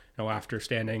 and after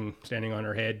standing on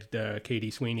her head,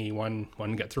 Katie Sweeney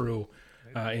one get through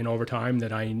in overtime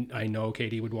that I know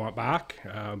Katie would want back,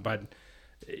 but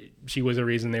she was the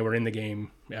reason they were in the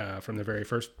game from the very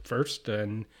first.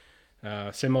 And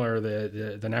similar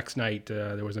the next night,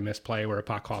 there was a misplay where a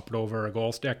puck hopped over a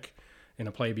goal stick in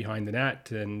a play behind the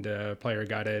net, and a player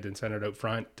got it and sent it out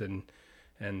front and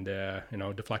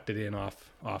deflected in off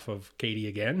of Katie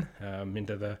again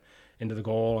into the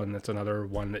goal, and that's another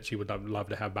one that she would love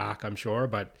to have back, I'm sure.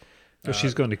 But so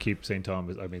she's going to keep St.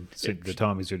 Thomas. I mean, the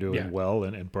Tommies are doing well,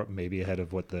 and maybe ahead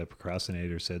of what the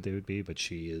procrastinator said they would be. But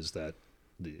she is that.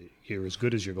 You're as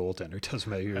good as your goaltender. Doesn't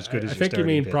matter. You're as good as your starting pitch. I think you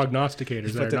mean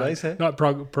prognosticators. What did I say? Not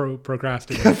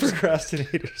procrastinators.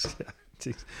 Procrastinators.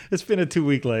 Yeah. It's been a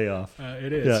 2-week layoff.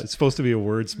 It is. Yeah, it's supposed to be a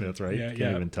wordsmith, right? Yeah,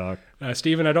 Can't even talk.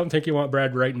 Stephen, I don't think you want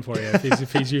Brad writing for you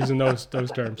if he's using those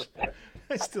terms.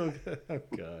 I still. Oh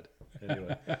God.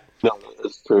 Anyway. No,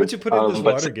 that's true. What'd you put in this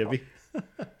water, Gibby?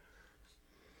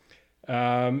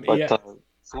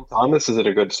 St. Thomas is in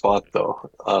a good spot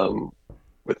though,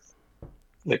 with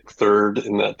like third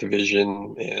in that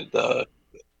division, and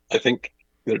I think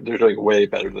they're doing way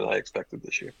better than I expected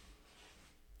this year.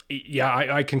 Yeah,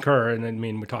 I concur. And I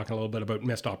mean, we're talking a little bit about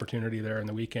missed opportunity there in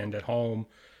the weekend at home.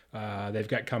 They've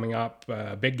got coming up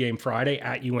a big game Friday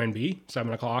at UNB,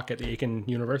 7 o'clock at the Aiken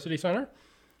University Center.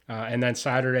 And then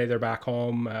Saturday, they're back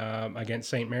home against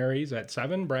St. Mary's at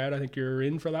 7. Brad, I think you're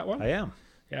in for that one. I am.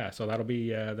 Yeah, so that'll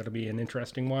be an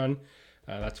interesting one.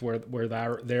 That's where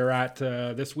they're at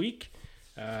this week.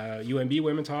 UNB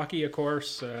women's hockey, of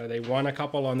course, they won a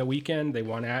couple on the weekend. They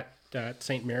won at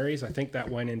St. Mary's. I think that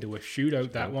went into a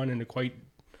shootout. That one into quite,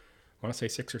 I want to say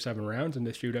 6 or 7 rounds in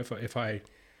the shootout, if I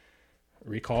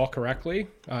recall correctly.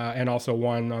 And also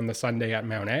won on the Sunday at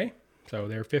Mount A. So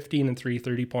they're 15-3,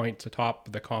 30 points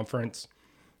atop the conference.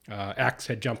 X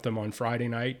had jumped them on Friday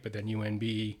night, but then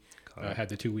UNB had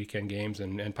the 2 weekend games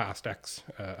and passed X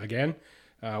again.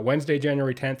 Wednesday,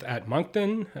 January 10th at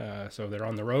Moncton. So they're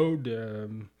on the road.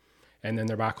 And then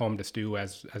they're back home to Stew,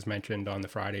 as mentioned, on the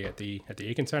Friday at the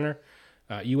Aiken Center.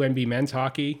 UNB men's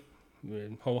hockey,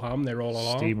 ho-hum, they roll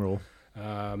along. Steamroll.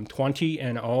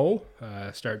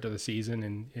 20-0 start to the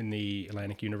season in the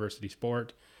Atlantic University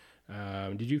sport.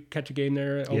 Did you catch a game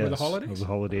there over the holidays? Over the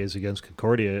holidays against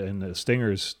Concordia, and the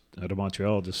Stingers out of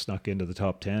Montreal just snuck into the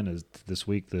top 10 as this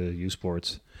week. The U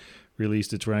Sports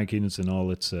released its rankings in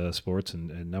all its sports,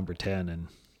 and number 10 and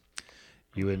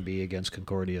UNB against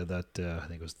Concordia. That I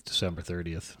think it was December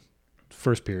 30th.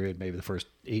 First period, maybe the first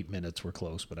 8 minutes were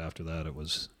close, but after that it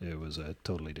was a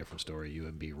totally different story.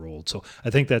 UNB rolled. So I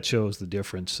think that shows the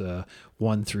difference,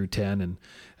 1 through 10, and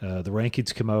the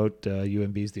rankings come out.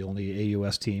 UNB is the only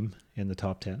AUS team in the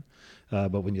top 10.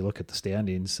 But when you look at the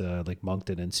standings, like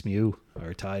Moncton and SMU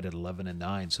are tied at 11 and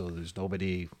 9, so there's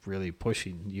nobody really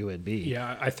pushing UNB.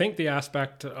 Yeah, I think the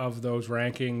aspect of those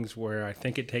rankings where I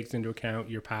think it takes into account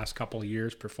your past couple of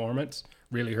years' performance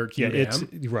really hurts you. It's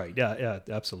right. Yeah,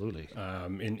 absolutely.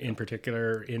 In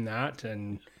particular in that,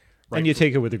 and you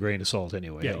take it with a grain of salt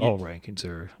anyway. Yeah, all rankings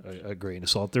are a grain of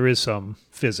salt. There is some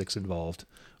physics involved.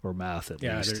 Or math at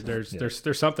least.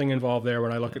 There's something involved there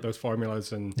when I look at those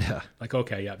formulas and but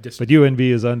UNB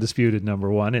is undisputed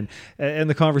number 1, and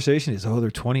the conversation is, they're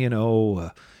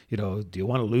 20-0. Do you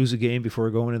want to lose a game before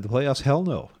going into the playoffs? Hell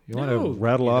no. You want to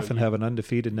rattle off and have an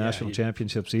undefeated national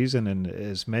championship season, and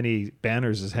as many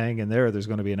banners as hang in there, there's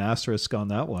going to be an asterisk on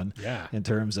that one. Yeah. In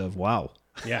terms of wow.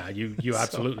 Yeah, you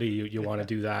absolutely you want to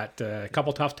do that. A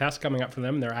couple tough tests coming up for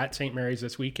them. They're at St. Mary's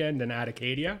this weekend and at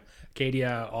Acadia.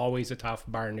 Acadia, always a tough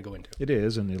barn to go into. It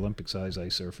is, and the Olympic size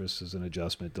ice surface is an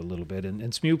adjustment a little bit.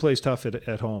 And SMU plays tough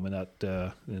at home and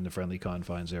in the friendly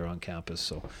confines there on campus.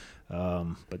 So,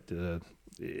 but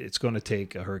it's going to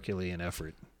take a Herculean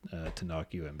effort to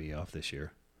knock UNB off this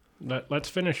year. Let's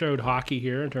finish out hockey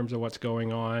here in terms of what's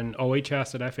going on.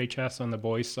 OHS at FHS on the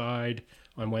boys' side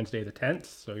on Wednesday the 10th.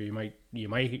 So you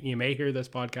may hear this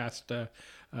podcast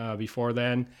before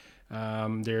then.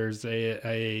 There's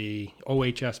a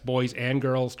OHS boys and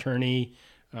girls tourney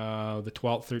the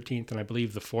 12th, 13th, and I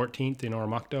believe the 14th in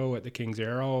Oromocto at the King's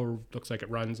Arrow. Looks like it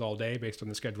runs all day based on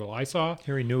the schedule I saw.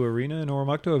 Harry, new arena in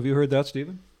Oromocto. Have you heard that,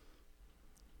 Stephen?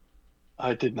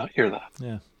 I did not hear that.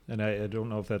 Yeah, and I don't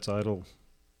know if that's idle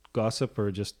gossip or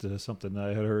just something that I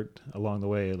had heard along the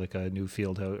way, like a new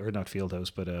field house, or not field house,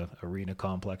 but a arena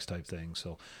complex type thing.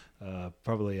 So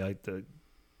probably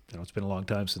it's been a long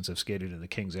time since I've skated in the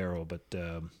King's Arrow, but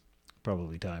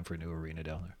probably time for a new arena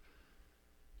down there.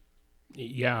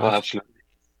 Yeah. Well, absolutely.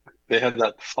 They had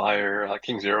that fire.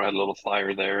 King's Arrow had a little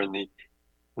fire there in the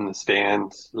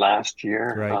stands last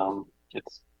year. Right.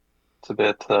 It's a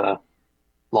bit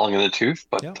long in the tooth,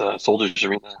 but Soldiers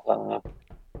Arena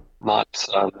not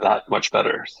that much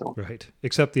better. So right,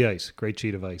 except the ice. Great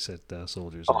sheet of ice at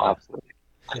Soldiers. Oh, absolutely.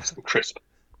 Nice and crisp.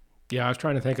 Yeah, I was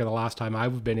trying to think of the last time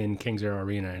I've been in King's Arrow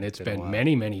Arena, and it's been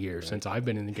many, many years since I've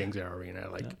been in the King's Arrow Arena.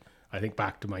 I think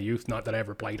back to my youth, not that I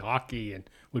ever played hockey and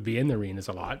would be in the arenas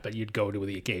a lot, but you'd go to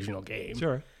the occasional game.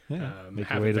 Sure, yeah. Make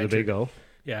your way to the Big O.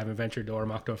 Yeah, I haven't ventured to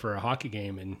Oromocto for a hockey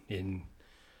game in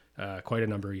quite a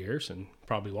number of years, and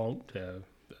probably won't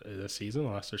this season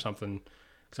unless there's something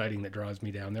exciting that draws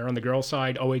me down there. On the girls'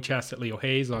 side, OHS at Leo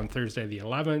Hayes on Thursday the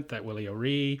 11th at Willie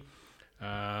O'Ree.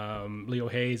 Leo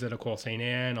Hayes at Ecole St.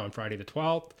 Anne on Friday the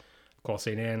 12th. Ecole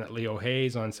St. Anne at Leo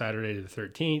Hayes on Saturday the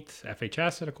 13th.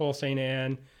 FHS at Ecole St.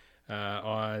 Anne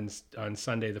on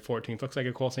Sunday the 14th. Looks like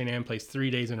Ecole St. Anne plays 3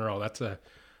 days in a row. That's a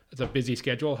busy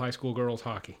schedule. High school girls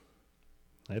hockey.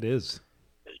 It is.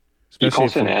 Ecole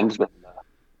St. Anne's been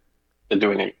been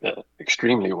doing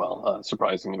extremely well,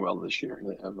 surprisingly well this year.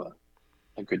 They have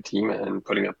a good team and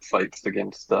putting up fights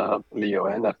against Leo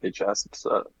and FHS. It's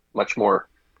much more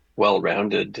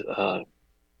well-rounded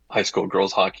high school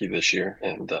girls hockey this year,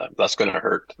 and that's going to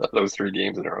hurt those 3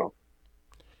 games in a row.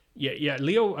 Yeah.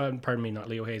 Leo, pardon me, not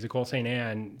Leo Hayes. Ecole Saint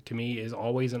Anne to me is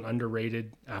always an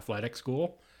underrated athletic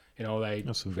school. You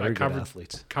know, some very good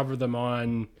athletes. Cover them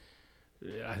on.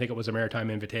 I think it was a Maritime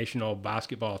Invitational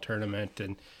basketball tournament,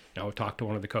 and talked to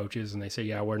one of the coaches, and they say,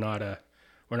 "Yeah, we're not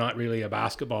really a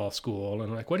basketball school."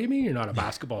 And I'm like, "What do you mean you're not a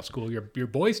basketball school? Your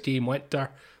boys' team went to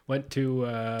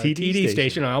TD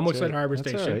Station. I almost said Harbor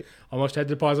Station. Right. Almost had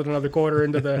to deposit another quarter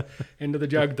into the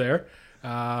jug there."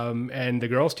 And the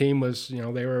girls' team was,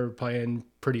 they were playing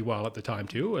pretty well at the time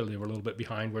too. They were a little bit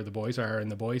behind where the boys are,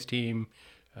 and the boys' team,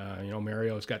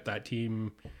 Mario's got that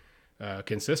team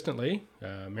consistently.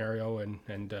 Mario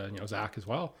and Zach as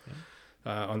well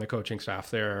on the coaching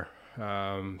staff there.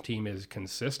 Team is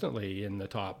consistently in the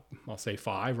top, I'll say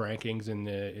 5 rankings in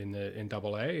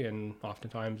AA, and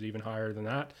oftentimes even higher than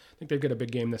that. I think they've got a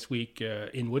big game this week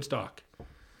in Woodstock.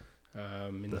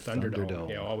 In the Thunderdome.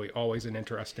 Yeah, always an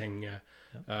interesting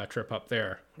trip up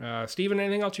there. Stephen,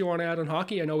 anything else you want to add on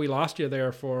hockey? I know we lost you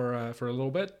there for a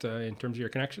little bit in terms of your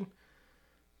connection.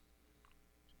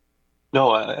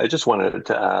 No, I just wanted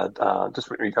to add, just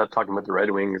when we got talking about the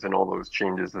Red Wings and all those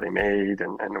changes that they made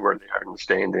and where they are in the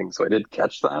standings. So I did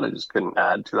catch that. I just couldn't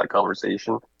add to that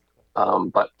conversation.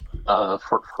 But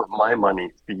for my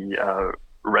money, the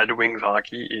Red Wings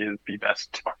hockey is the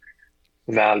best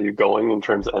value going in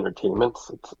terms of entertainment.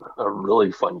 It's a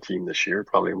really fun team this year,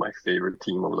 probably my favorite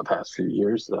team over the past few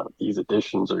years. These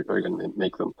additions are going to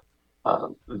make them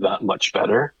that much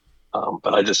better.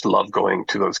 But I just love going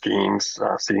to those games,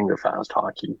 seeing the fast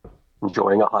hockey,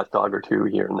 enjoying a hot dog or two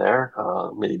here and there,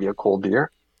 maybe a cold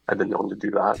beer. I've been known to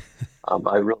do that. But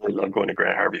I really love going to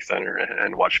Grand Harvey Center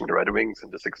and watching the Red Wings,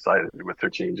 and just excited with their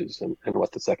changes and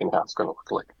what the second half is going to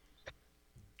look like.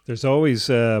 There's always,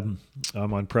 I'm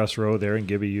on press row there, and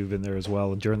Gibby, you've been there as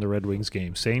well. And during the Red Wings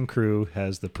game, same crew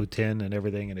has the poutine and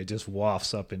everything, and it just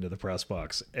wafts up into the press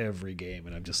box every game.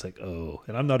 And I'm just like, oh.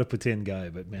 And I'm not a poutine guy,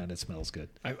 but man, it smells good.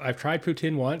 I've tried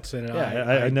poutine once, and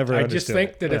I never. I just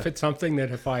think that if it's something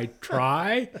that if I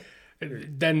try,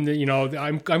 then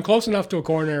I'm close enough to a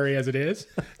coronary as it is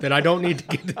that I don't need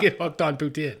to get hooked on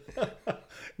poutine.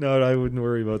 No, I wouldn't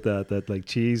worry about that. That like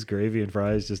cheese, gravy, and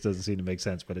fries just doesn't seem to make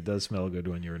sense, but it does smell good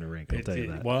when you're in a rink. I'll tell you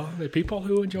that. Well, the people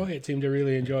who enjoy it seem to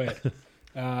really enjoy it.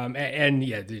 And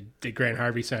yeah, the Grand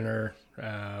Harvey Center,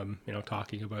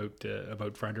 talking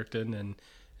about Fredericton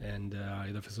and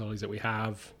the facilities that we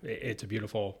have, it's a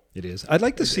beautiful. It is. I'd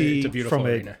like to see from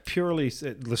arena.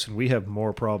 Listen, we have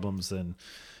more problems than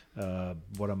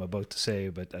what I'm about to say,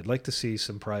 but I'd like to see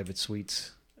some private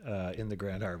suites in the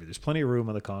Grand Harvey. There's plenty of room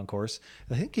on the concourse.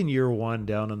 I think in year 1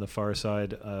 down on the far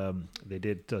side, they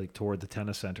did toward the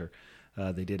tennis center.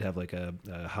 They did have like a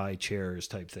high chairs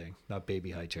type thing, not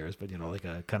baby high chairs, but like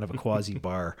a kind of a quasi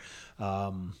bar.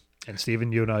 And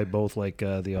Stephen, you and I both like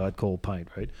the odd cold pint,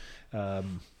 right?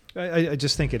 I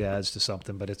just think it adds to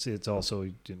something, but it's also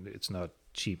it's not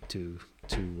cheap to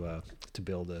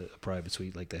build a private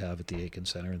suite like they have at the Aiken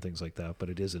Center and things like that, but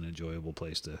it is an enjoyable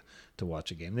place to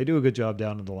watch a game. They do a good job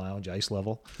down in the lounge, ice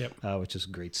level, which is a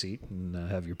great seat, and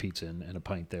have your pizza and a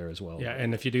pint there as well. Yeah,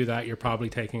 and if you do that, you're probably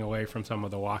taking away from some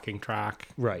of the walking track,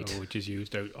 right, which is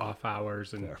used out off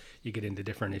hours, and you get into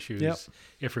different issues.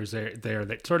 If there's there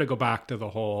that sort of go back to the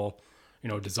whole,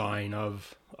 design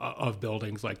of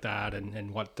buildings like that,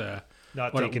 and what the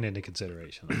not taken into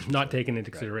consideration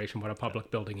what a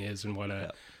public building is, and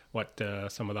what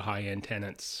some of the high end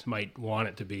tenants might want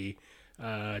it to be.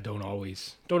 Don't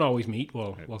always meet.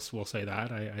 We'll say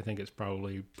that. I think it's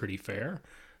probably pretty fair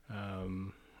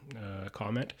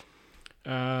comment.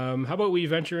 How about we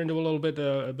venture into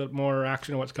a bit more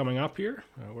action of what's coming up here?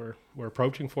 We're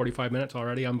approaching 45 minutes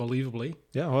already, unbelievably.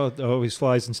 Yeah, well, it always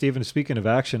flies. And Stephen, speaking of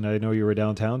action, I know you were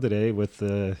downtown today with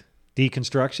the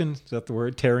deconstruction. Is that the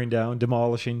word? Tearing down,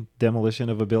 demolition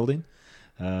of a building.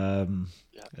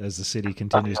 As the city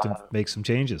continues to make some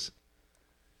changes.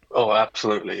 Oh,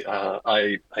 absolutely.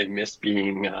 I miss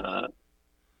being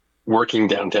working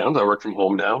downtown. I work from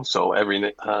home now, so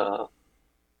every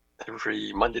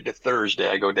Monday to Thursday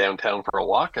I go downtown for a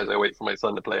walk as I wait for my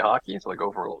son to play hockey. So I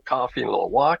go for a little coffee and a little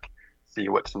walk, see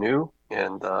what's new,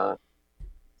 and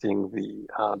seeing the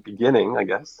beginning, I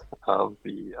guess, of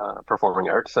the Performing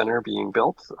Arts Center being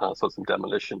built. So some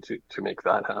demolition to make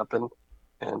that happen.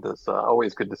 And it's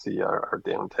always good to see our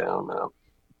downtown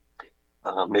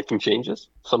making changes.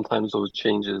 Sometimes those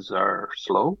changes are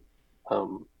slow,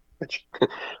 which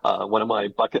one of my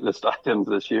bucket list items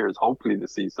this year is hopefully to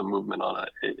see some movement on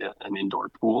an indoor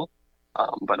pool.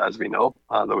 But as we know,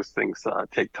 those things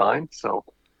take time. So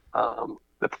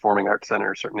the Performing Arts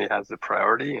Center certainly has the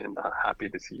priority, and happy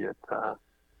to see it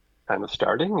kind of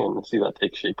starting and see that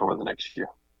take shape over the next year.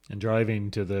 And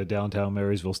driving to the downtown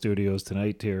Marysville studios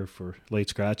tonight here for late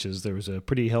scratches, there was a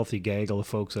pretty healthy gaggle of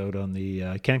folks out on the,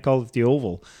 I can't call it the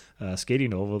oval,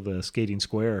 skating oval, the skating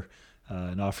square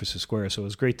in Officer Square. So it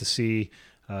was great to see.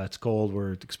 It's cold.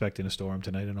 We're expecting a storm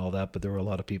tonight and all that, but there were a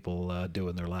lot of people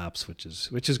doing their laps, which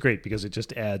is great because it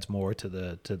just adds more to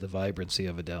the vibrancy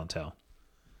of a downtown.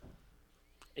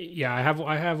 Yeah,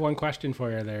 I have one question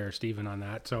for you there, Stephen, on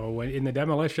that. So in the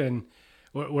demolition,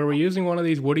 were we using one of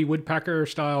these Woody Woodpecker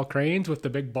style cranes with the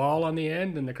big ball on the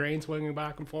end and the crane swinging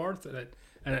back and forth and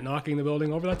it knocking the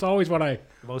building over? That's always what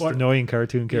most annoying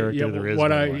cartoon character there is.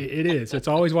 It is. It's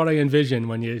always what I envision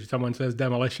when someone says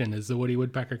demolition is the Woody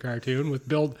Woodpecker cartoon with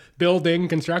building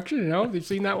construction. You know, you've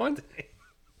seen that one?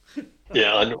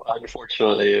 Yeah,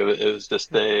 unfortunately, it was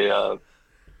just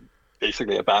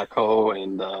basically a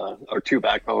backhoe or two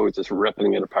backhoes just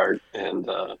ripping it apart, and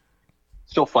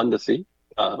still fun to see.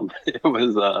 It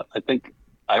was I think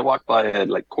I walked by at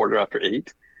like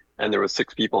 8:15, and there was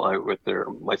 6 people out with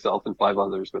myself and 5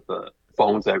 others with the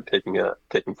phones out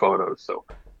taking photos. So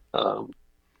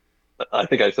I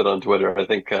think I said on Twitter, I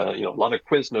think a lot of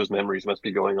Quiznos memories must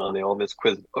be going on. They all miss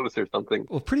Quiznos or something.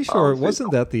 Well, pretty sure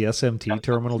wasn't that the SMT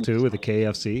terminal too with the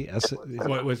KFC?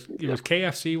 It was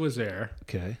KFC was there.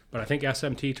 Okay, but I think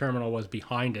SMT terminal was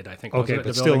behind it. I think. Okay,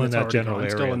 but still in that general area.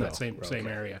 Still in that same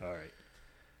area. All right.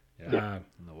 Yeah. I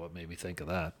don't know what made me think of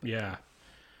that. Yeah.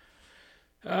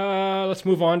 Let's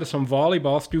move on to some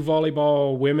volleyball. Stu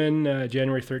Volleyball Women,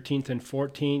 January 13th and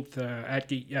 14th at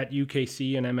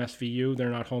UKC and MSVU.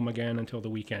 They're not home again until the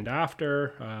weekend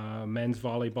after. Men's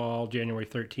Volleyball, January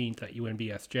 13th at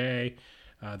UNBSJ.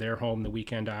 They're home the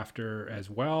weekend after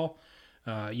as well.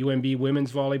 UNB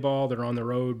Women's Volleyball, they're on the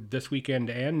road this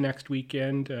weekend and next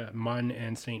weekend. Munn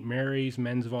and St. Mary's.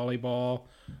 Men's Volleyball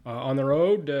on the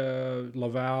road.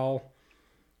 Laval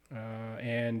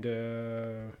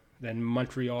and... Then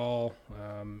Montreal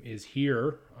is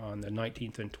here on the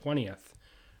 19th and 20th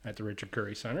at the Richard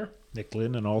Currie Center. Nick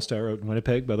Lynn, an all-star out in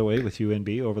Winnipeg, by the way, with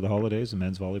UNB over the holidays in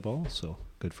men's volleyball, so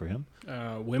good for him.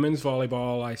 Women's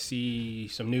volleyball, I see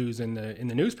some news in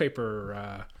the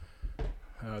newspaper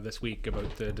this week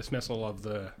about the dismissal of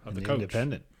the coach.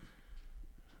 Independent.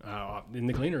 In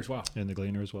the Gleaner as well. In the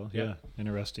Gleaner as well, yeah.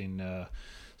 Interesting.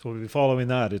 So we'll be following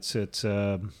that. It's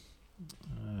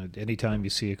anytime you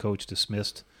see a coach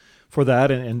dismissed for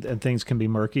that, and things can be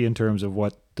murky in terms of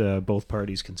what both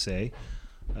parties can say.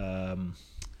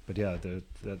 But yeah,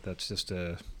 that's just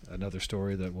another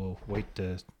story that we'll wait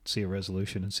to see a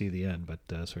resolution and see the end. But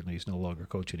certainly he's no longer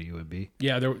coaching at UNB.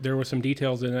 Yeah, there were some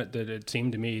details in it that it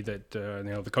seemed to me that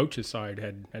the coach's side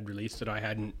had released that I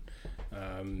hadn't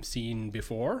seen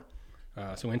before.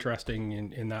 So interesting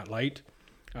in that light.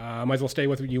 Might as well stay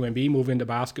with UNB, move into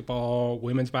basketball,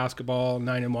 women's basketball,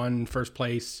 9-1, first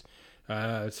place,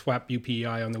 swept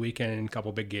UPEI on the weekend in a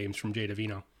couple big games from Jada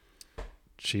Vino.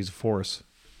 She's a force.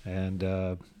 And,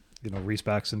 Reese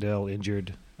Baxendale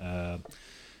injured,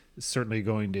 certainly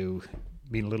going to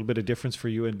mean a little bit of difference for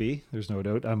UNB. There's no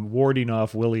doubt. I'm warding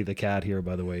off Willie the cat here,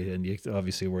 by the way, and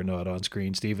obviously we're not on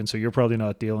screen, Stephen, so you're probably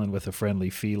not dealing with a friendly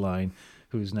feline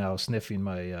who's now sniffing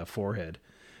my forehead.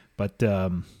 But,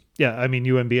 yeah, I mean,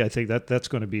 UNB, I think that's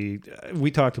going to be,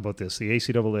 we talked about this, the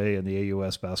ACAA and the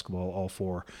AUS basketball, all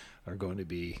 4 are going to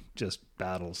be just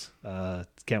battles.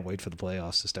 Can't wait for the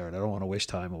playoffs to start. I don't want to wish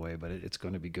time away, but it's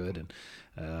going to be good.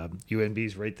 And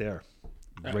UNB's right there,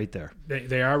 right there.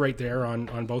 They are right there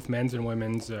on both men's and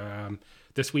women's.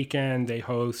 This weekend they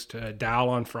host Dal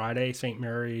on Friday, St.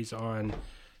 Mary's on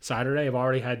Saturday. I've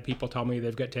already had people tell me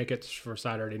they've got tickets for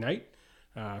Saturday night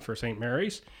for St.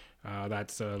 Mary's.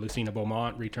 That's Lucina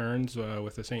Beaumont returns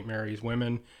with the St. Mary's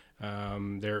women.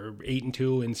 They're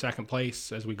 8-2 in second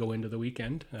place as we go into the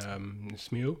weekend,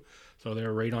 SMU. So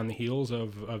they're right on the heels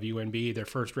of UNB. Their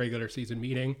first regular season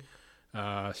meeting.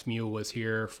 SMU was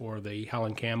here for the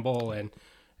Helen Campbell and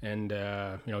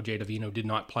Jada Vino did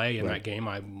not play in that game.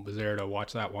 I was there to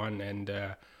watch that one, and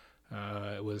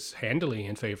it was handily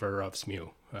in favor of SMU.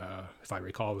 If I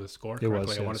recall the score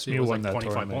correctly, I want to say it was like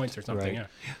 25 points or something. Right.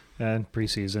 Yeah. And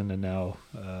preseason, and now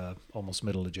almost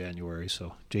middle of January,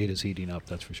 so Jade is heating up,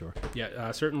 that's for sure.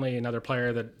 Yeah, certainly another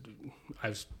player that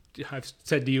I've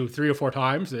said to you 3 or 4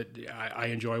 times that I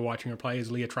enjoy watching her play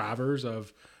is Leah Travers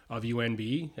of UNB.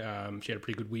 She had a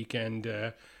pretty good weekend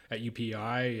at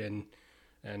UPI,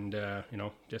 and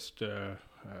just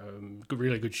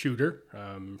really good shooter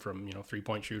from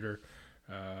 3-point shooter.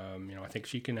 I think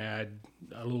she can add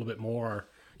a little bit more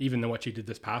even than what she did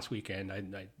this past weekend.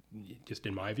 I just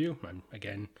in my view, I'm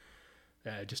again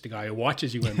just a guy who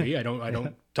watches UNB. I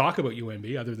don't talk about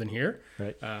UNB other than here.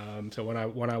 Right. So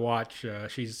when I watch,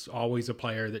 she's always a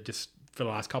player that just for the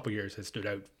last couple of years has stood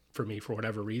out for me for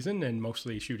whatever reason, and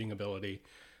mostly shooting ability,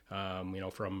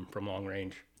 from long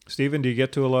range. Stephen, do you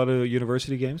get to a lot of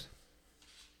university games?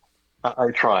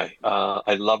 I try.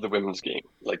 I love the women's game.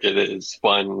 Like, it is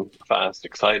fun, fast,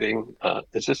 exciting.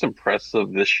 It's just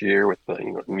impressive this year with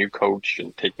the new coach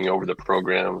and taking over the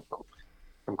program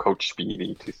from Coach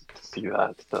Speedy to see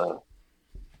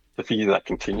that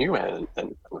continue and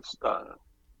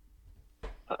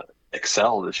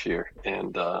excel this year.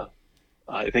 And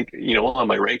I think on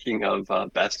my ranking of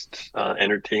best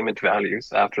entertainment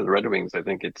values after the Red Wings, I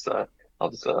think it's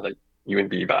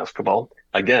UNB basketball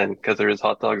again because there is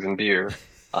hot dogs and beer.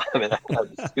 And it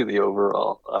adds to the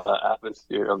overall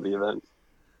atmosphere of the event.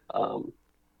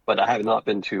 But I have not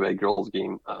been to a girls'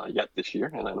 game yet this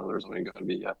year, and I know there's only going to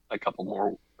be a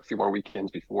few more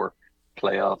weekends before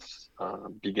playoffs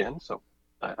begin. So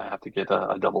I have to get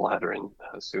a doubleheader in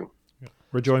soon.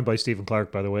 We're joined by Stephen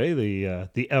Clark, by the way,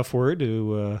 the F word,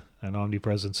 who an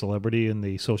omnipresent celebrity in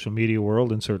the social media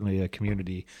world and certainly a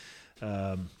community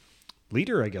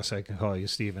leader, I guess I can call you,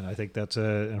 Stephen. I think that's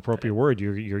an appropriate word.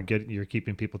 You're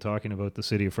keeping people talking about the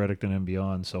city of Fredericton and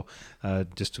beyond. So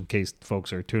just in case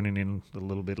folks are tuning in a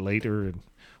little bit later and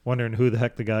wondering who the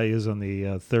heck the guy is on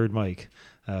the third mic,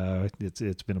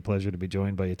 it's been a pleasure to be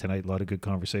joined by you tonight. A lot of good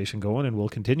conversation going, and we'll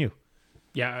continue.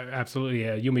 Yeah, absolutely.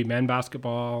 UNB men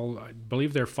basketball, I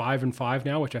believe they're 5-5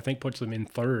 now, which I think puts them in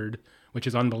third, which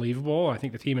is unbelievable. I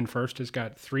think the team in first has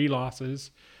got 3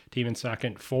 losses. Team in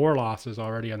second, 4 losses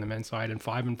already on the men's side, and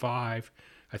 5-5.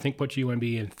 I think puts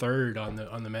UNB in third on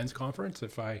the men's conference.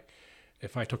 If I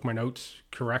took my notes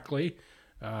correctly,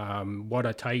 what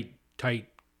a tight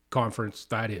conference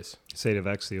that is. St.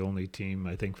 X, the only team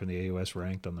I think from the AOS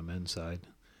ranked on the men's side.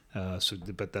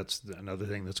 But that's another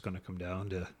thing that's going to come down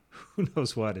to who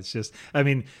knows what. It's just, I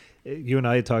mean, you and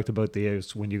I had talked about the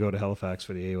AOS when you go to Halifax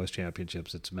for the AOS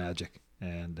championships. It's magic.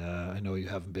 And I know you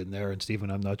haven't been there. And Stephen,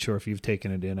 I'm not sure if you've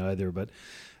taken it in either, but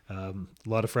a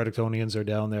lot of Frederictonians are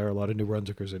down there. A lot of New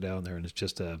Brunswickers are down there. And it's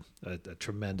just a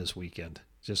tremendous weekend.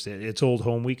 It's old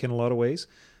home week in a lot of ways.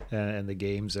 And the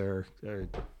games are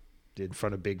in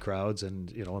front of big crowds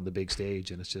and, on the big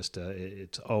stage. And it's just,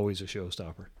 it's always a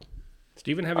showstopper.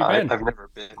 Stephen, have you been?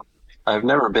 I've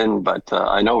never been, but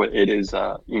I know it is,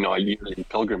 a yearly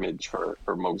pilgrimage for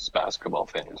most basketball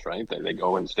fans, right? They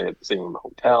go and stay at the same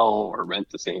hotel or rent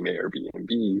the same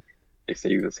Airbnb. They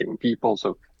see the same people.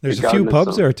 So there's a few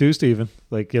pubs there too, Stephen.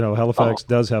 Like, Halifax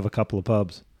does have a couple of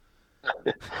pubs.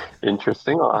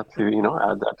 Interesting. I'll have to,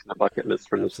 add that to the bucket list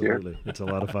for this year. Absolutely. It's a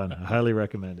lot of fun. I highly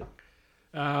recommend it.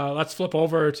 Let's flip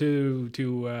over to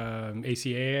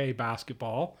ACAA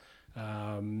basketball.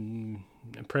 I'm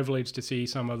privileged to see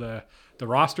some of the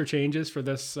roster changes for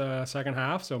this second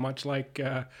half. So much like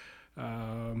UNB,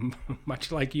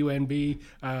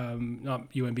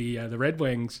 not UNB, the Red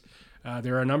Wings.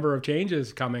 There are a number of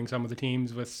changes coming. Some of the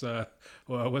teams with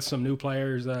some new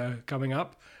players coming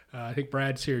up. I think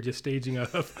Brad's here just staging a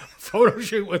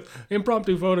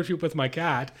impromptu photo shoot with my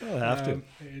cat. I'll have to.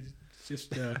 It's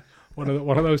just one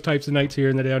of those types of nights here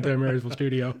in the downtown Marysville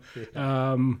studio.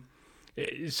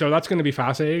 So that's going to be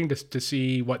fascinating to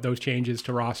see what those changes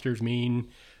to rosters mean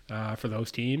for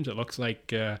those teams. It looks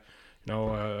like a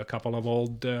couple of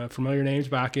old familiar names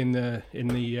back in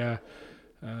the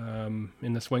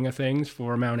swing of things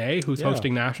for Mount A, who's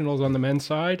hosting nationals on the men's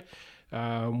side.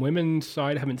 Women's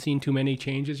side, I haven't seen too many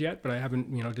changes yet, but I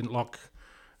haven't didn't look.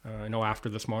 I know after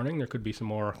this morning there could be some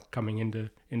more coming into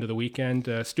the weekend.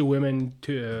 Stu women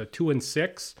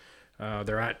 2-6.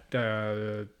 They're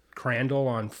at Crandall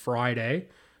on Friday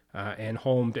and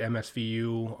home to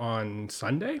MSVU on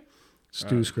Sunday.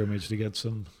 Stu scrimmage to get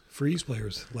some freeze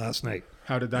players last night.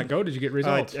 How did that go? Did you get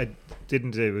results? I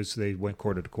didn't. They went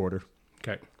quarter to quarter.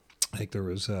 Okay. I think there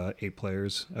was 8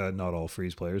 players, not all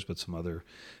freeze players, but some other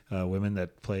women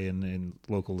that play in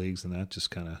local leagues and that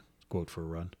just kind of go out for a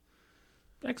run.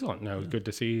 Excellent. No, it was good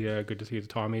to see the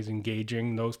Tommies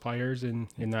engaging those players in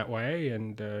that way,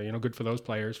 and good for those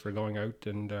players for going out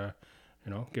and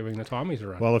giving the Tommies a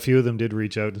run. Well, a few of them did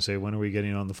reach out and say, when are we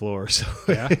getting on the floor? So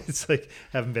it's like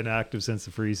haven't been active since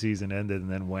the free season ended, and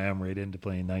then wham, right into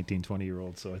playing 19,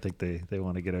 20-year-olds. So I think they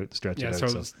want to get out and stretch it out.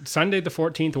 So Sunday the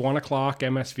 14th, 1 o'clock,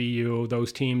 MSVU.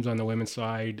 Those teams on the women's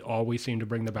side always seem to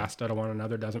bring the best out of one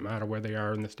another. Doesn't matter where they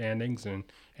are in the standings. And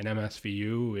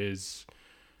MSVU is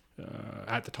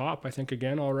at the top, I think,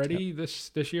 again already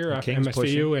this year.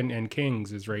 MSVU and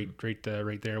Kings is right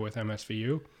there with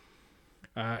MSVU.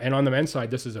 And on the men's side,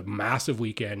 this is a massive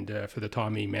weekend for the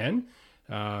Tommy men.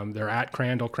 They're at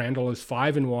Crandall. Crandall is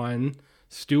 5-1.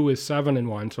 Stu is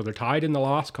 7-1. So they're tied in the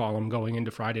loss column going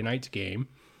into Friday night's game.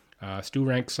 Stu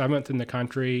ranks 7th in the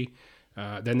country.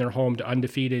 Then they're home to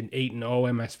undefeated 8-0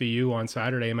 MSVU on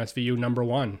Saturday. MSVU number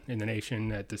 1 in the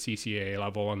nation at the CCAA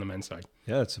level on the men's side.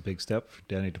 Yeah, it's a big step for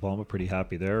Danny DePalma. Pretty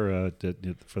happy there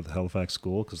for the Halifax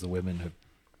school, because the women have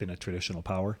been a traditional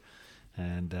power.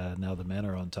 And now the men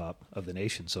are on top of the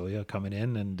nation. So, yeah, coming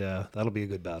in, and that'll be a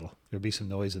good battle. There'll be some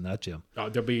noise in that gym.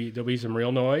 There'll be some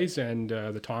real noise. And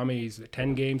the Tommies,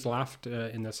 10 games left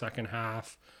in the second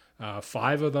half.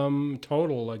 5 of them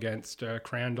total against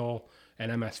Crandall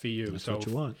and MSVU. That's so what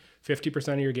you want.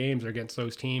 50% of your games are against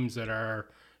those teams that are,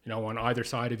 on either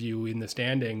side of you in the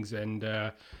standings. And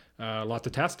lots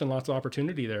of test and lots of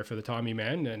opportunity there for the Tommy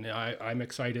men. And I'm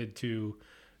excited to...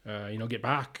 get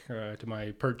back to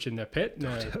my perch in the pit,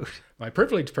 my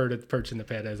privileged perch in the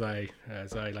pit, as I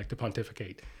like to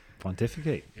pontificate.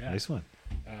 Pontificate, yeah. Nice one.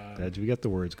 Glad we got the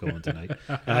words going tonight.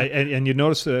 And you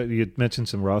notice you mentioned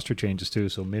some roster changes too.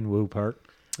 So Min Woo Park,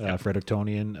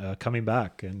 Frederictonian, coming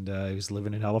back, and he was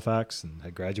living in Halifax and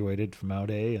had graduated from Mount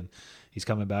A, and he's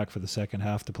coming back for the second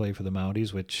half to play for the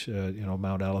Mounties, which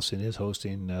Mount Allison is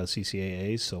hosting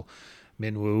CCAAs. So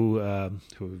Min Woo,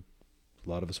 who a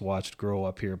lot of us watched grow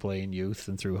up here playing youth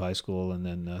and through high school, and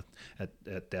then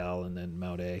at Dal and then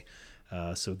Mount A.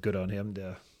 So good on him.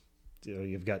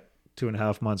 You've got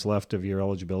 2.5 months left of your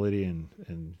eligibility,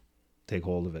 and take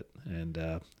hold of it. And,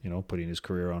 putting his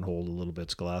career on hold a little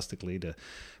bit scholastically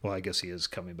I guess he is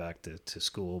coming back to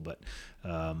school, but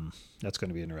that's going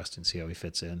to be interesting to see how he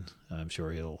fits in. I'm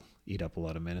sure he'll eat up a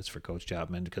lot of minutes for Coach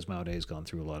Chapman, because Mount A has gone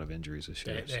through a lot of injuries this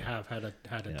year. They have had a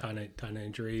ton of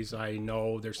injuries. I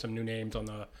know there's some new names on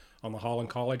the Holland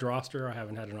College roster. I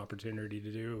haven't had an opportunity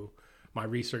to do my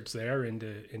research there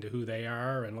into who they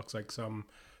are, and looks like some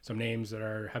names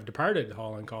that have departed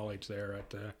Holland College there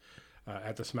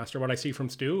at the semester. What I see from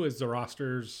Stu is the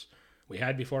rosters we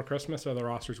had before Christmas are the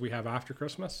rosters we have after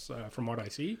Christmas, from what I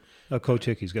see. Coach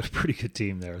Hickey's got a pretty good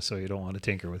team there, so you don't want to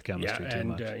tinker with chemistry too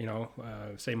much.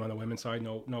 Same on the women's side,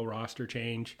 no roster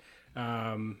change.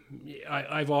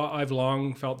 I've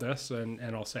long felt this,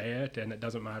 and I'll say it, and it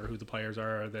doesn't matter who the players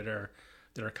are that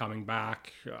are coming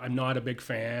back. I'm not a big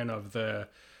fan of the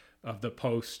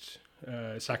post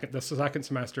the second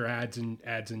semester adds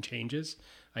and changes.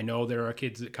 I know there are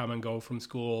kids that come and go from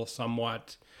school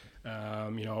somewhat,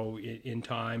 in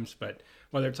times, but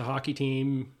whether it's a hockey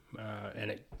team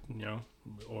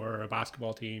or a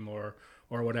basketball team or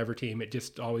whatever team, it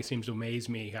just always seems to amaze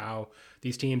me how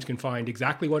these teams can find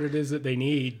exactly what it is that they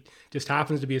need. Just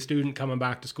happens to be a student coming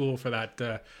back to school for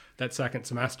that second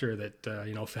semester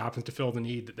that happens to fill the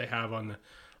need that they have on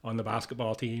the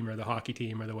basketball team or the hockey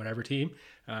team or the whatever team.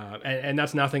 And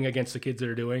that's nothing against the kids that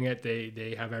are doing it.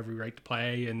 They have every right to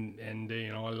play, and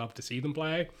I love to see them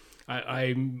play.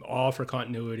 I'm all for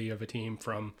continuity of a team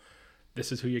from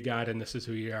this is who you got and this is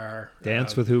who you are.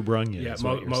 Dance with who brung you. Yeah,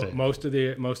 most of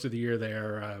the year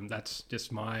there. That's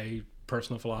just my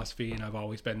personal philosophy, and I've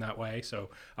always been that way. So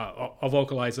I'll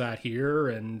vocalize that here,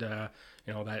 and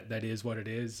that is what it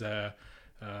is. I'd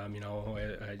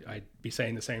be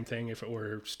saying the same thing if it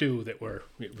were Stu that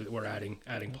we're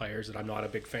adding players that I'm not a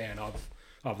big fan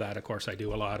of that. Of course, I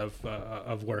do a lot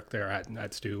of work there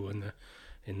at Stu and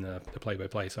in the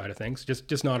play-by-play side of things.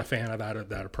 Just not a fan of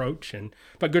that approach.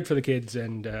 But good for the kids,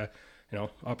 and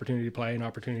opportunity to play and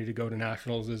opportunity to go to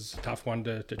nationals is a tough one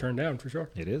to turn down for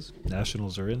sure. It is.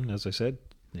 Nationals are in, as I said,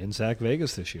 in Sac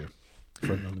Vegas this year,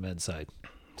 on the men's side.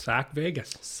 Sac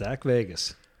Vegas.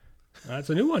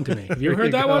 That's a new one to me. Have you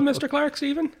heard that one, Mr. Clark,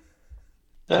 Stephen?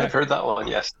 I've heard that one,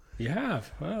 yes. You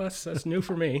have? Well, that's new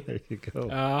for me. There you go.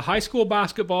 High school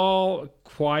basketball,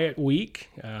 quiet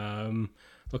week.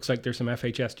 Looks like there's some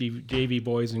FHS JV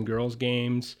boys and girls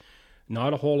games.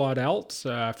 Not a whole lot else.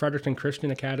 Fredericton Christian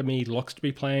Academy looks to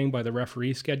be playing by the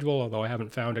referee schedule, although I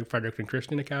haven't found a Fredericton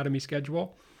Christian Academy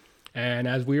schedule. And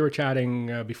as we were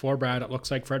chatting before, Brad, it looks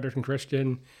like Fredericton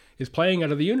Christian is playing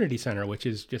out of the Unity Center, which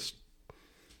is just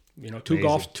two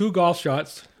golf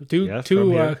shots,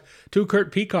 two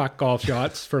Kurt Peacock golf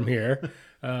shots from here,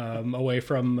 away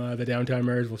from the downtown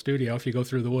Marysville studio. If you go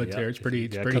through the woods here, it's pretty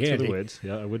handy. Through the woods.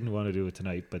 Yeah, I wouldn't want to do it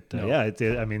tonight, but no.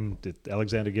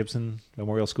 Alexander Gibson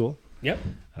Memorial School. Yep.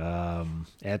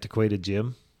 Antiquated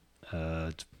gym.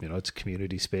 It's a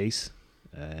community space,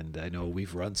 and I know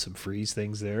we've run some freeze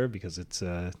things there because it's.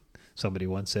 Somebody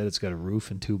once said it's got a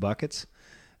roof and 2 buckets.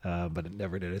 but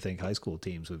never did I think high school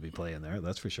teams would be playing there.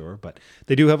 That's for sure. But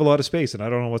they do have a lot of space, and I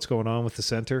don't know what's going on with the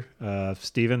center.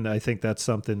 Stephen, I think that's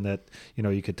something that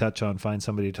you could touch on, find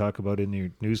somebody to talk about in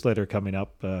your newsletter coming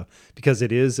up, because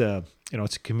it is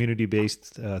it's a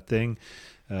community-based thing.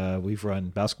 We've run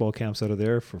basketball camps out of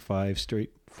there for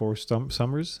 4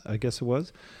 summers, I guess it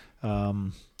was.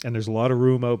 And there's a lot of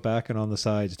room out back and on the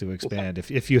sides to expand.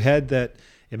 If you had that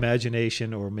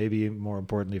imagination, or maybe more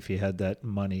importantly, if you had that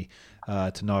money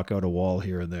to knock out a wall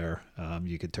here and there,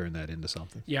 you could turn that into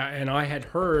something. Yeah, and I had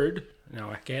heard,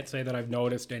 I can't say that I've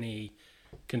noticed any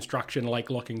construction-like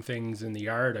looking things in the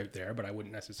yard out there, but I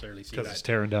wouldn't necessarily see that. Because it's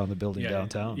tearing down the building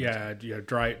downtown. Yeah,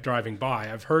 driving by.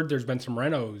 I've heard there's been some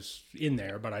renos in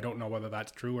there, but I don't know whether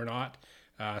that's true or not.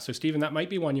 So, Stephen, that might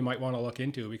be one you might want to look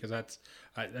into, because that's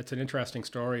an interesting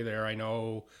story there. I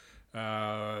know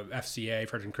FCA,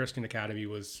 Fredericton Christian Academy,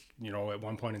 was at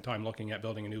one point in time looking at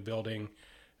building a new building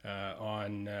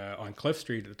on Cliff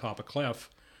Street at the top of Cliff.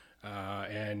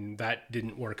 And that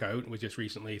didn't work out. It was just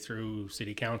recently through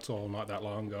City Council not that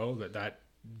long ago that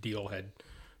deal had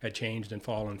changed and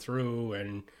fallen through.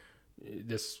 And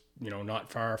this,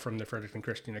 not far from the Fredericton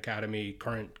Christian Academy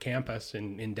current campus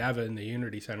in Devon, the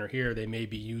Unity Center here, they may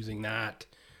be using that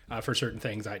for certain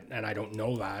things. I don't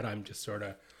know that. I'm just sort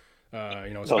of,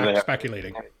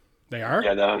 speculating. They are?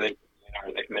 Yeah, no, they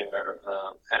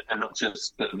are, and not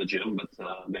just the gym, but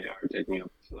they are taking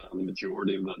up the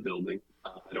majority of that building.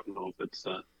 I don't know if it's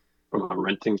from a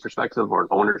renting perspective or an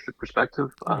ownership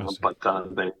perspective, but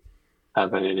they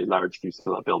have a large use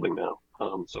of that building now.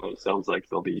 So it sounds like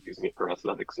they'll be using it for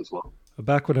athletics as well.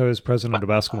 Back when I was president of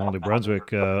basketball in New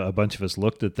Brunswick, a bunch of us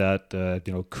looked at that.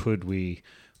 Could we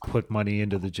put money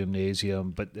into the gymnasium?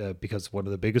 But because one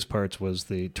of the biggest parts was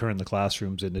they turned the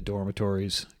classrooms into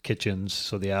dormitories, kitchens,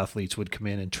 so the athletes would come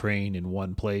in and train in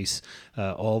one place.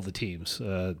 All the teams,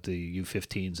 the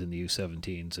U15s and the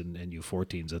U17s and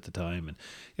U14s at the time, and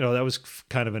that was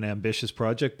kind of an ambitious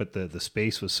project, but the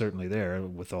space was certainly there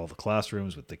with all the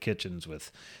classrooms, with the kitchens,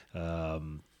 with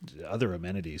other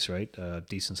amenities, right?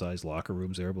 Decent sized locker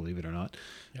rooms there, believe it or not.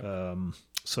 Yep.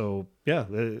 So yeah,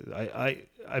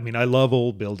 I mean, I love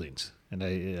old buildings, and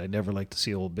I never like to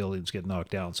see old buildings get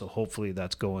knocked down. So hopefully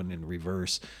that's going in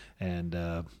reverse, and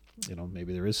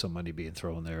maybe there is some money being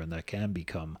thrown there, and that can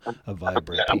become a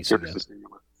vibrant piece again.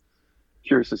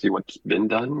 Curious to see what's been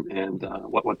done and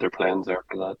what their plans are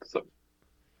for that. So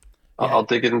I'll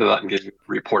dig into that and give you a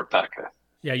report back.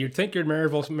 Yeah, you'd think your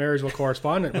Marysville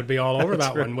correspondent would be all over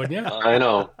that one, wouldn't you? I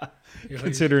know.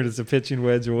 Considering it's a pitching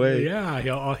wedge away. Yeah,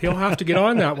 he'll have to get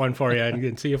on that one for you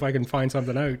and see if I can find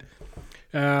something out.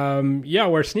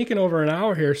 We're sneaking over an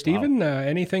hour here, Stephen. Wow.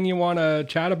 Anything you want to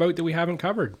chat about that we haven't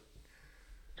covered?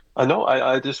 No,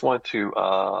 I just want to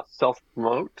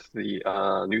self-promote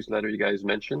the newsletter you guys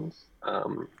mentioned.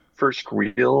 First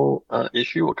real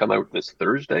issue will come out this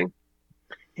Thursday,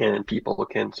 and people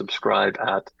can subscribe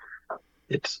at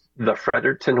it's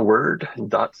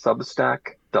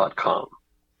thefrederictonword.substack.com.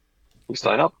 You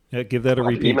sign up. Yeah, give that a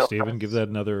repeat, Stephen. Give that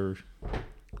another.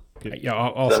 Yeah,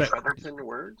 I'll say. Fredericton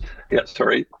Word. Yeah,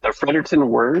 sorry. The Fredericton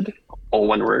Word, all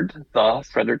one word. The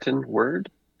Fredericton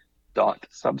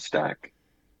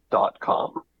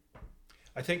Word.substack.com.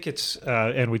 I think it's,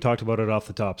 and we talked about it off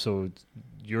the top. So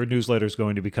your newsletter is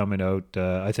going to be coming out.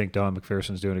 I think Don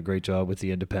McPherson's doing a great job with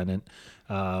the Independent.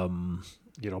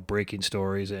 Breaking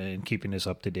stories and keeping us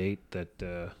up to date that,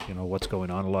 what's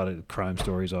going on. A lot of crime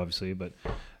stories, obviously, but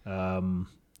there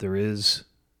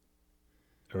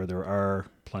are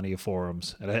plenty of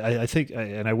forums. And I think,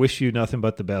 and I wish you nothing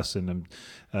but the best on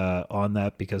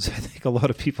that, because I think a lot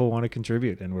of people want to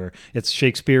contribute, and it's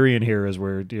Shakespearean here as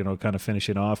we're, kind of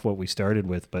finishing off what we started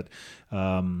with, but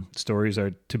stories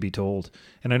are to be told.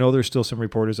 And I know there's still some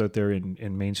reporters out there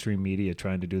in mainstream media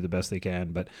trying to do the best they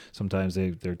can, but sometimes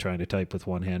they're trying to type with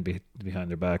one hand behind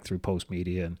their back through post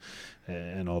media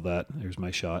and all that. There's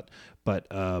my shot. But,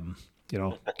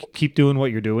 keep doing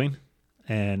what you're doing.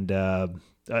 And,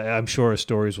 I'm sure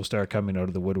stories will start coming out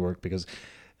of the woodwork, because,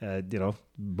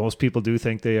 most people do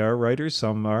think they are writers.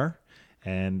 Some are.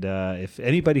 And if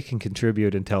anybody can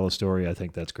contribute and tell a story, I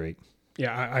think that's great.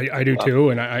 Yeah, I do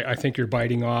too. And I think you're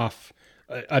biting off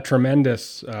a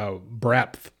tremendous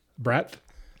breadth.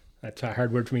 That's a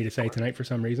hard word for me to say tonight for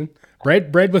some reason.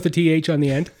 Bread with a TH on the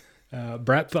end.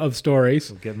 Breadth of stories.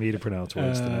 Well, get me to pronounce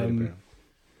words tonight.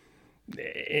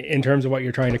 In terms of what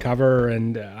you're trying to cover,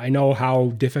 and I know how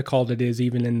difficult it is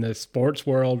even in the sports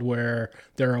world, where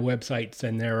there are websites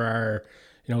and there are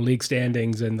league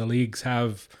standings, and the leagues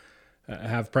have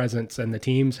presence and the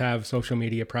teams have social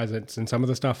media presence, and some of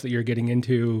the stuff that you're getting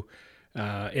into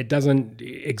it doesn't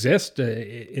exist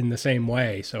in the same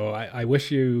way. So I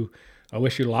wish you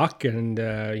luck, and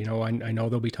I know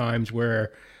there'll be times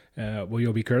where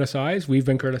you'll be criticized. We've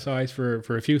been criticized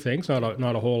for a few things, not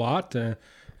a whole lot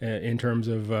in terms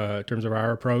of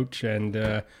our approach, and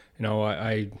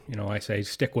I say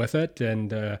stick with it,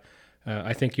 and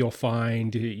I think you'll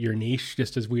find your niche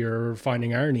just as we are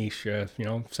finding our niche.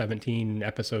 17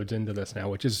 episodes into this now,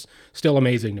 which is still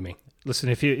amazing to me. Listen,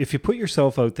 if you put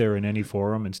yourself out there in any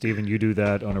forum, and Stephen, you do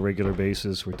that on a regular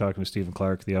basis. We're talking with Stephen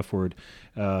Clark, the F Word.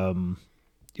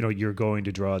 You're going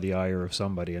to draw the ire of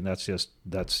somebody, and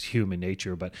that's human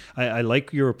nature. But I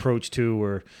like your approach too,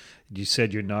 where you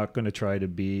said you're not going to try to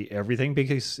be everything,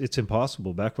 because it's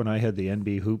impossible. Back when I had the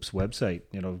NB Hoops website,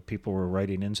 people were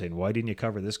writing in saying, "Why didn't you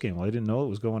cover this game?" Well, I didn't know what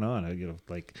was going on.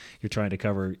 Like you're trying to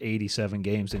cover 87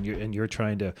 games, and you're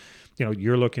trying to,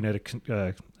 you're looking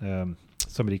at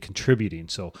somebody contributing.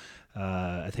 So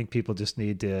I think people just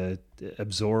need to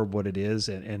absorb what it is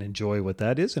and enjoy what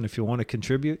that is. And if you want to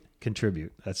contribute.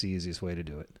 That's the easiest way to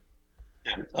do it.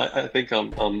 Yeah, I think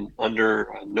I'm under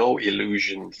no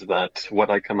illusions that what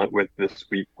I come up with this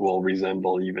week will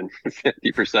resemble even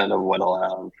 50% of what I'll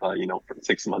have, for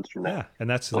 6 months from now. Yeah, and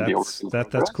that's cool.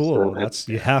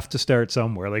 You have to start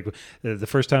somewhere. Like the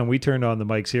first time we turned on the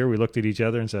mics here, we looked at each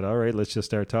other and said, "All right, let's just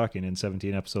start talking." And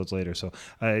 17 episodes later, so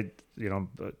I'm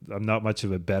not much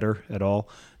of a better at all.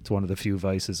 It's one of the few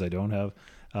vices I don't have.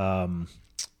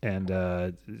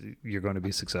 And you're going to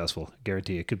be successful,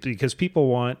 guarantee it, because people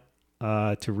want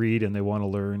to read and they want to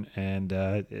learn, and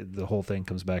the whole thing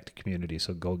comes back to community.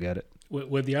 So go get it.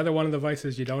 Would the other one of the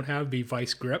vices you don't have be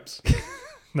vice grips?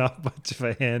 Not much of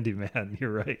a handyman.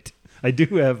 You're right. I do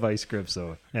have vice grips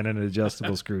though, and an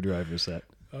adjustable screwdriver set.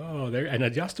 Oh, there an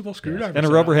adjustable screwdriver, yes. And a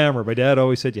rubber hammer. My dad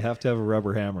always said you have to have a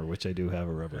rubber hammer, which I do have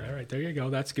a rubber hammer. All right, there you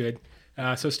go. That's good.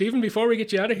 So Stephen, before we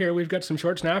get you out of here, we've got some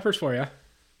short snappers for you.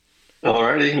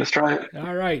 Alrighty, let's try it.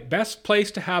 All right, best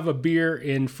place to have a beer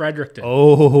in Fredericton.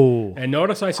 Oh, and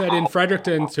notice I said in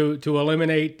Fredericton to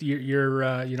eliminate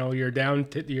your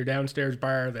downstairs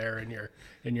bar there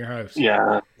in your house.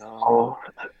 Yeah, no,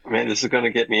 man, this is going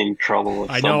to get me in trouble.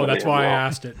 I know, that's why I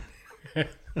asked it.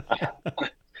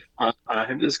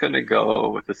 I'm just going to go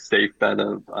with a safe bet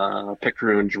of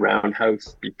Picaroon's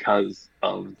Roundhouse because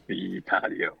of the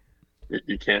patio.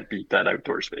 You can't beat that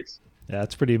outdoor space. Yeah,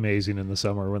 it's pretty amazing in the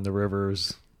summer when the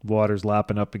water's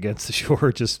lapping up against the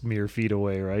shore just mere feet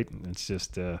away, right? It's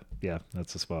just,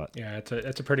 that's the spot. Yeah,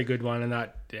 it's a pretty good one, and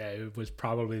that it was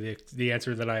probably the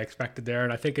answer that I expected there,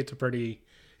 and I think it's a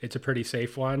pretty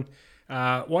safe one.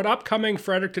 What upcoming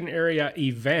Fredericton area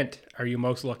event are you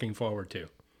most looking forward to?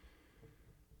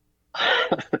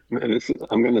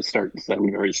 I'm going to start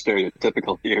sounding very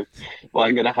stereotypical here. Well,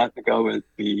 I'm going to have to go with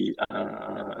the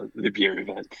beer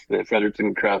event, the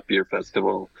Fredericton Craft Beer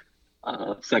Festival,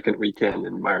 second weekend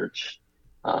in March.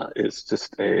 It's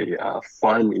just a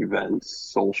fun event,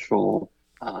 social,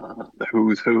 the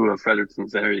who's who of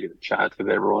Fredericton's there. You get to chat with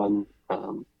everyone.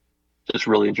 Just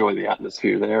really enjoy the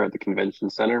atmosphere there at the convention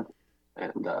center.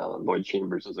 And Lloyd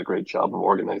Chambers does a great job of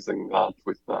organizing that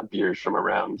with beers from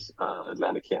around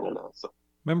Atlantic Canada. So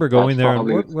remember going there,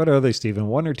 and what are they, Stephen?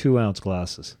 1 or 2 ounce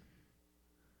glasses?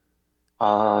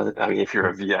 I mean, if you're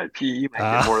a VIP, you might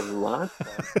get more than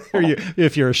that.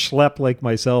 If you're a schlep like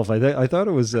myself, I thought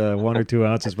it was 1 or 2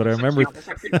 ounces, but I remember. There's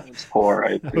a few ounces for,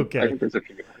 I think. Okay. I think there's a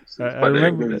few ounces. I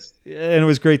remember, and it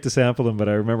was great to sample them, but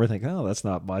I remember thinking, oh, that's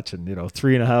not much. And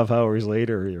 3.5 hours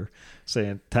later, you're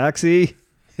saying, taxi,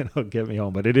 get me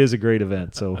home. But it is a great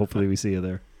event, so hopefully we see you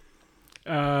there.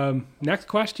 Next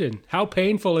question. How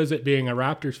painful is it being a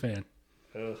Raptors fan?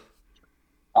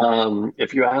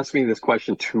 If you asked me this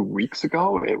question 2 weeks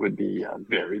ago, it would be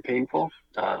very painful.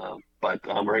 But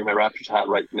I'm wearing my Raptors hat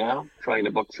right now, trying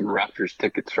to book some Raptors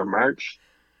tickets for March.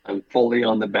 I'm fully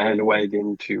on the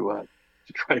bandwagon to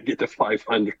try to get to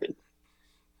 500.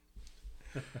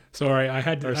 Sorry, I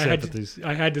had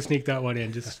to sneak that one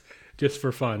in just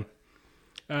for fun.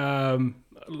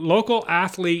 Local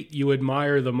athlete you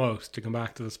admire the most, to come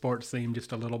back to the sports theme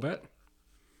just a little bit.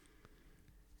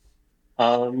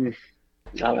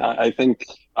 I think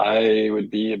I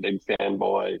would be a big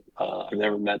fanboy. I've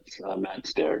never met Matt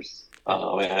Stairs.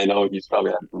 I know he's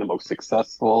probably the most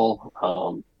successful.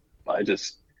 I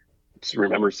just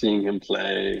remember seeing him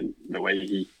play and the way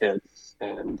he hits.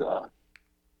 And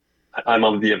I'm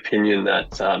of the opinion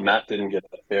that Matt didn't get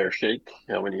a fair shake.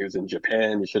 When he was in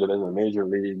Japan, he should have been in the major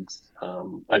leagues.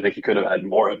 I think he could have had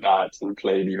more at-bats and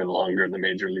played even longer in the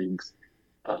major leagues.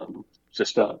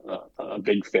 Just a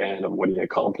big fan of what he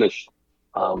accomplished.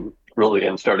 Really,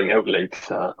 and starting out late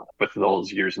with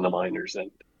those years in the minors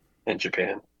and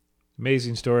Japan.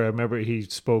 Amazing story. I remember he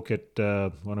spoke at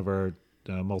one of our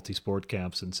multi-sport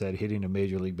camps and said hitting a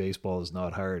Major League Baseball is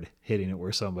not hard. Hitting it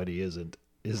where somebody isn't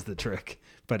is the trick.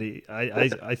 But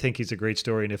I think he's a great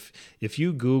story. And if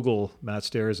you Google Matt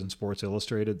Stairs and Sports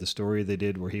Illustrated, the story they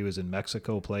did where he was in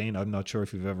Mexico playing, I'm not sure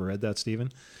if you've ever read that,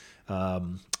 Stephen,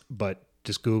 but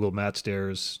just Google Matt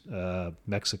Stairs,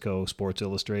 Mexico, Sports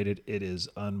Illustrated. It is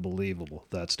unbelievable,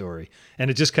 that story.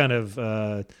 And it just kind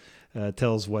of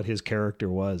tells what his character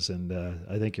was. And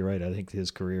I think you're right. I think his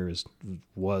career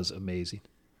was amazing.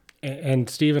 And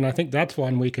Stephen, I think that's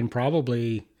one we can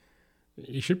probably...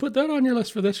 You should put that on your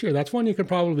list for this year. That's one you could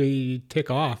probably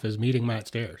tick off as meeting Matt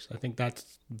Stairs. I think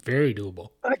that's very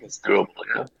doable. I think it's doable,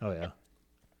 yeah. Oh, yeah.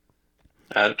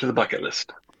 Add it to the bucket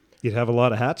list. You'd have a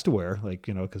lot of hats to wear,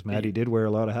 because Matty did wear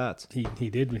a lot of hats. He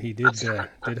did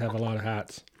have a lot of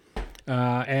hats.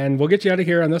 And we'll get you out of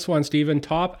here on this one, Stephen.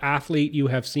 Top athlete you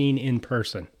have seen in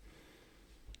person.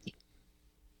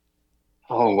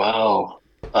 Oh, wow.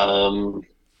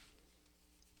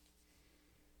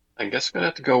 I guess I'm going to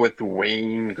have to go with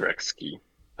Wayne Gretzky.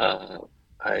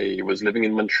 I was living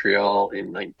in Montreal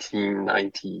in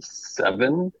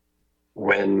 1997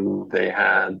 when they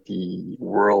had the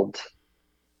World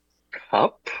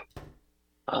Cup,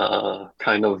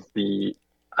 kind of the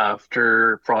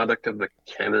after product of the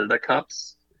Canada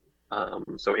Cups.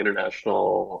 So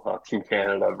international Team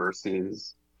Canada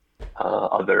versus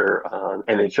other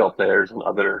NHL players and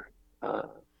other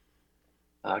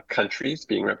countries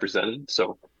being represented.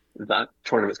 So that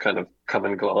tournament's kind of come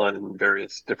and gone in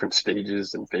various different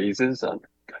stages and phases. I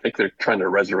think they're trying to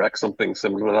resurrect something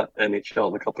similar to that NHL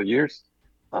in a couple of years.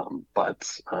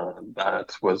 But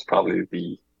that was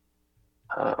probably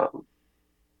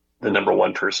the number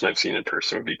one person I've seen in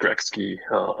person would be Gretzky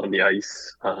on the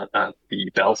ice at the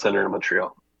Bell Center in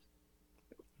Montreal.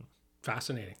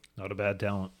 Fascinating. Not a bad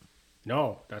talent.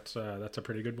 No, that's a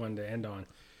pretty good one to end on.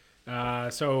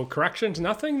 So corrections,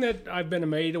 nothing that I've been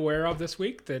made aware of this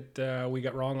week that we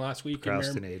got wrong last week in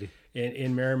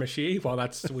Miramichi. Well,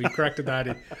 we corrected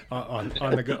that on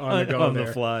the go on there.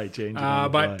 The fly, changing.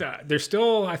 But there's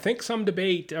still, I think, some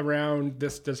debate around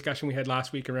this discussion we had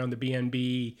last week around the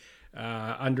BNB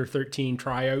under 13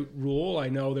 tryout rule. I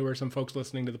know there were some folks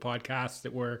listening to the podcast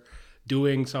that were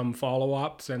doing some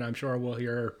follow-ups, and I'm sure we'll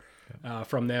hear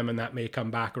from them, and that may come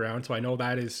back around. So I know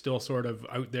that is still sort of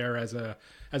out there as a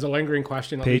lingering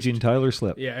question. Paging Tyler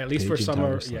Slip. Yeah, at least for some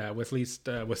of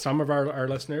with some of our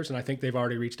listeners, and I think they've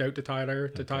already reached out to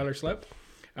Tyler Slip.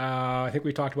 I think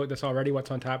we talked about this already.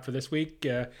 What's on tap for this week?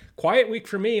 Quiet week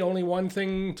for me. Only one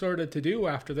thing sort of to do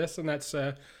after this, and that's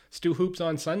Stu Hoops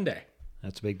on Sunday.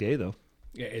 That's a big day, though.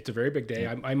 Yeah, it's a very big day.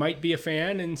 Yeah. I might be a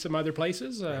fan in some other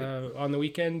places on the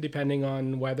weekend, depending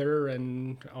on weather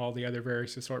and all the other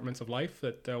various assortments of life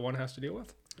that one has to deal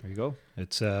with. There you go.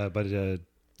 It's I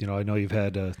know you've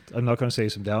had. I'm not going to say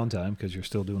some downtime because you're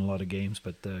still doing a lot of games,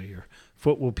 but your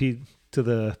foot will be to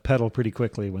the pedal pretty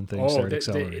quickly when things start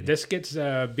accelerating. This gets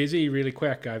busy really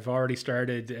quick. I've already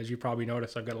started, as you probably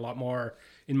noticed. I've got a lot more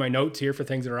in my notes here for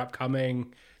things that are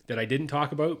upcoming that I didn't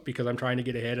talk about because I'm trying to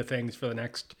get ahead of things for the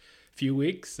next few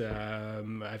weeks.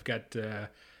 I've got a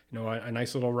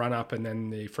nice little run up, and then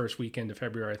the first weekend of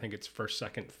February, I think it's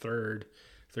 1st, 2nd, 3rd,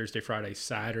 Thursday, Friday,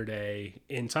 Saturday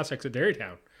in Sussex at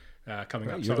Dairytown coming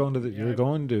up. You're going to the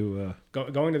Dairytown.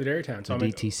 So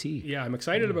DTC. I'm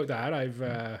excited about that. I've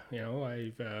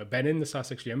been in the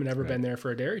Sussex gym and never been there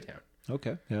for a Dairytown.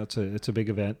 Okay, yeah, it's a big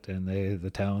event, and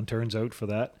the town turns out for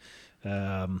that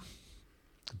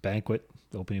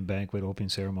opening banquet, opening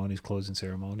ceremonies, closing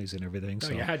ceremonies, and everything. Oh,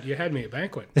 so you had me at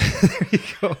banquet. There you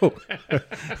go.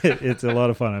 It's a lot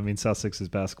of fun. I mean, Sussex is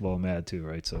basketball mad too,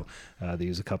 right? So they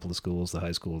use a couple of schools, the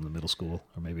high school and the middle school,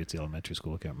 or maybe it's the elementary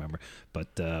school. I can't remember.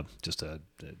 But just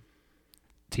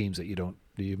teams that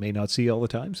you may not see all the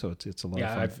time. So it's a lot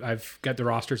of fun. I've got the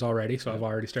rosters already, so I've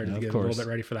already started to get a little bit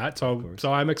ready for that. So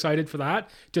I'm excited for that.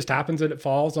 Just happens that it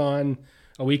falls on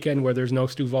a weekend where there's no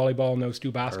Stu volleyball, no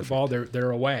Stu basketball. Perfect.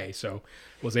 They're away, so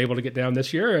was able to get down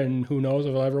this year, and who knows if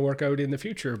it'll ever work out in the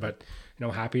future. But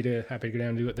happy to go down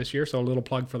and do it this year. So a little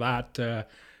plug for that.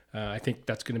 I think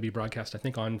that's going to be broadcast. I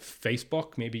think on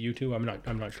Facebook, maybe YouTube.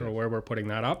 I'm not sure where we're putting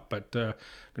that up, but going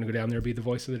to go down there, be the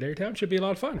voice of the Dairytown. Should be a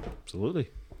lot of fun. Absolutely.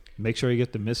 Make sure you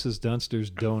get the Mrs. Dunster's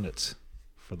donuts,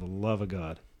 for the love of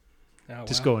God. Oh,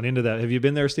 just going into that. Have you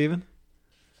been there, Stephen?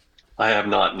 I have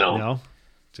not. No.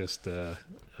 Just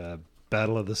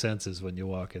battle of the senses when you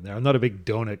walk in there. I'm not a big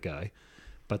donut guy,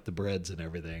 but the breads and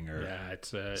everything are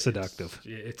seductive.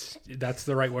 That's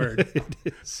the right word. It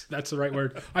is. That's the right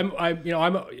word. I'm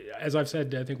as I've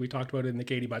said, I think we talked about it in the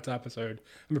Katie Butts episode.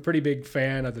 I'm a pretty big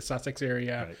fan of the Sussex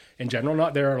area in general.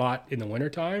 Not there a lot in the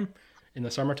wintertime. in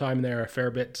the summertime there a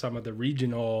fair bit some of the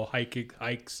regional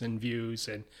hikes and views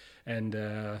and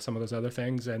some of those other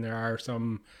things. And there are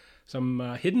some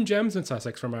hidden gems in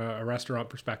Sussex from a restaurant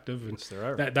perspective, and yes, there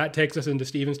are. That takes us into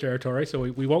Stephen's territory, so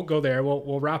we won't go there.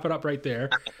 We'll wrap it up right there.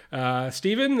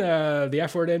 Stephen, the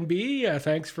F Word NB,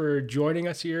 thanks for joining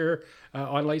us here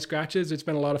on Late Scratches. It's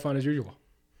been a lot of fun as usual.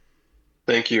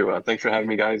 Thank you. Thanks for having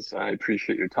me, guys. I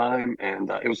appreciate your time, and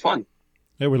it was fun.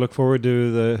 Yeah, we look forward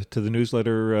to the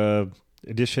newsletter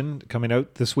edition coming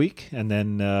out this week, and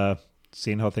then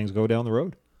seeing how things go down the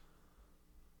road.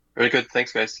 Very good.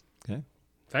 Thanks, guys. Okay.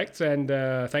 Thanks, and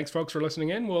thanks, folks, for listening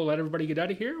in. We'll let everybody get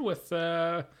out of here with,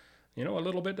 a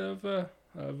little bit of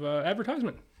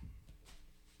advertisement.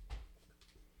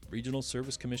 Regional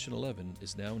Service Commission 11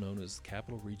 is now known as the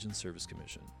Capital Region Service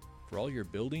Commission. For all your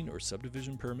building or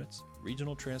subdivision permits,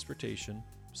 regional transportation,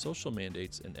 social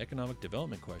mandates, and economic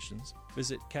development questions,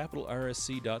 visit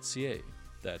capitalrsc.ca.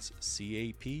 That's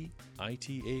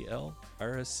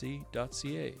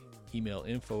CAPITALRSC.ca. Email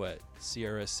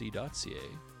info@crsc.ca.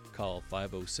 Call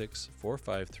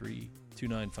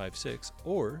 506-453-2956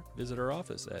 or visit our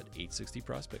office at 860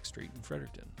 Prospect Street in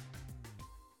Fredericton.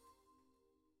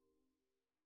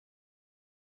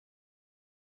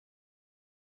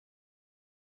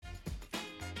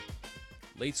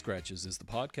 Late Scratches is the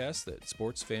podcast that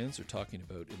sports fans are talking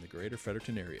about in the greater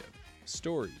Fredericton area.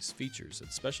 Stories, features,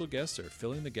 and special guests are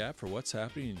filling the gap for what's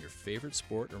happening in your favorite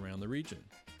sport around the region.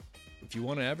 If you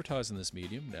want to advertise in this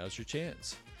medium, now's your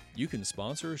chance. You can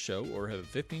sponsor a show or have a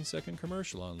 15-second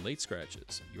commercial on Late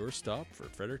Scratches, your stop for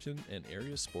Fredericton and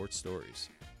area sports stories.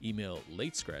 Email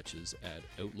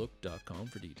latescratches@outlook.com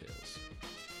for details.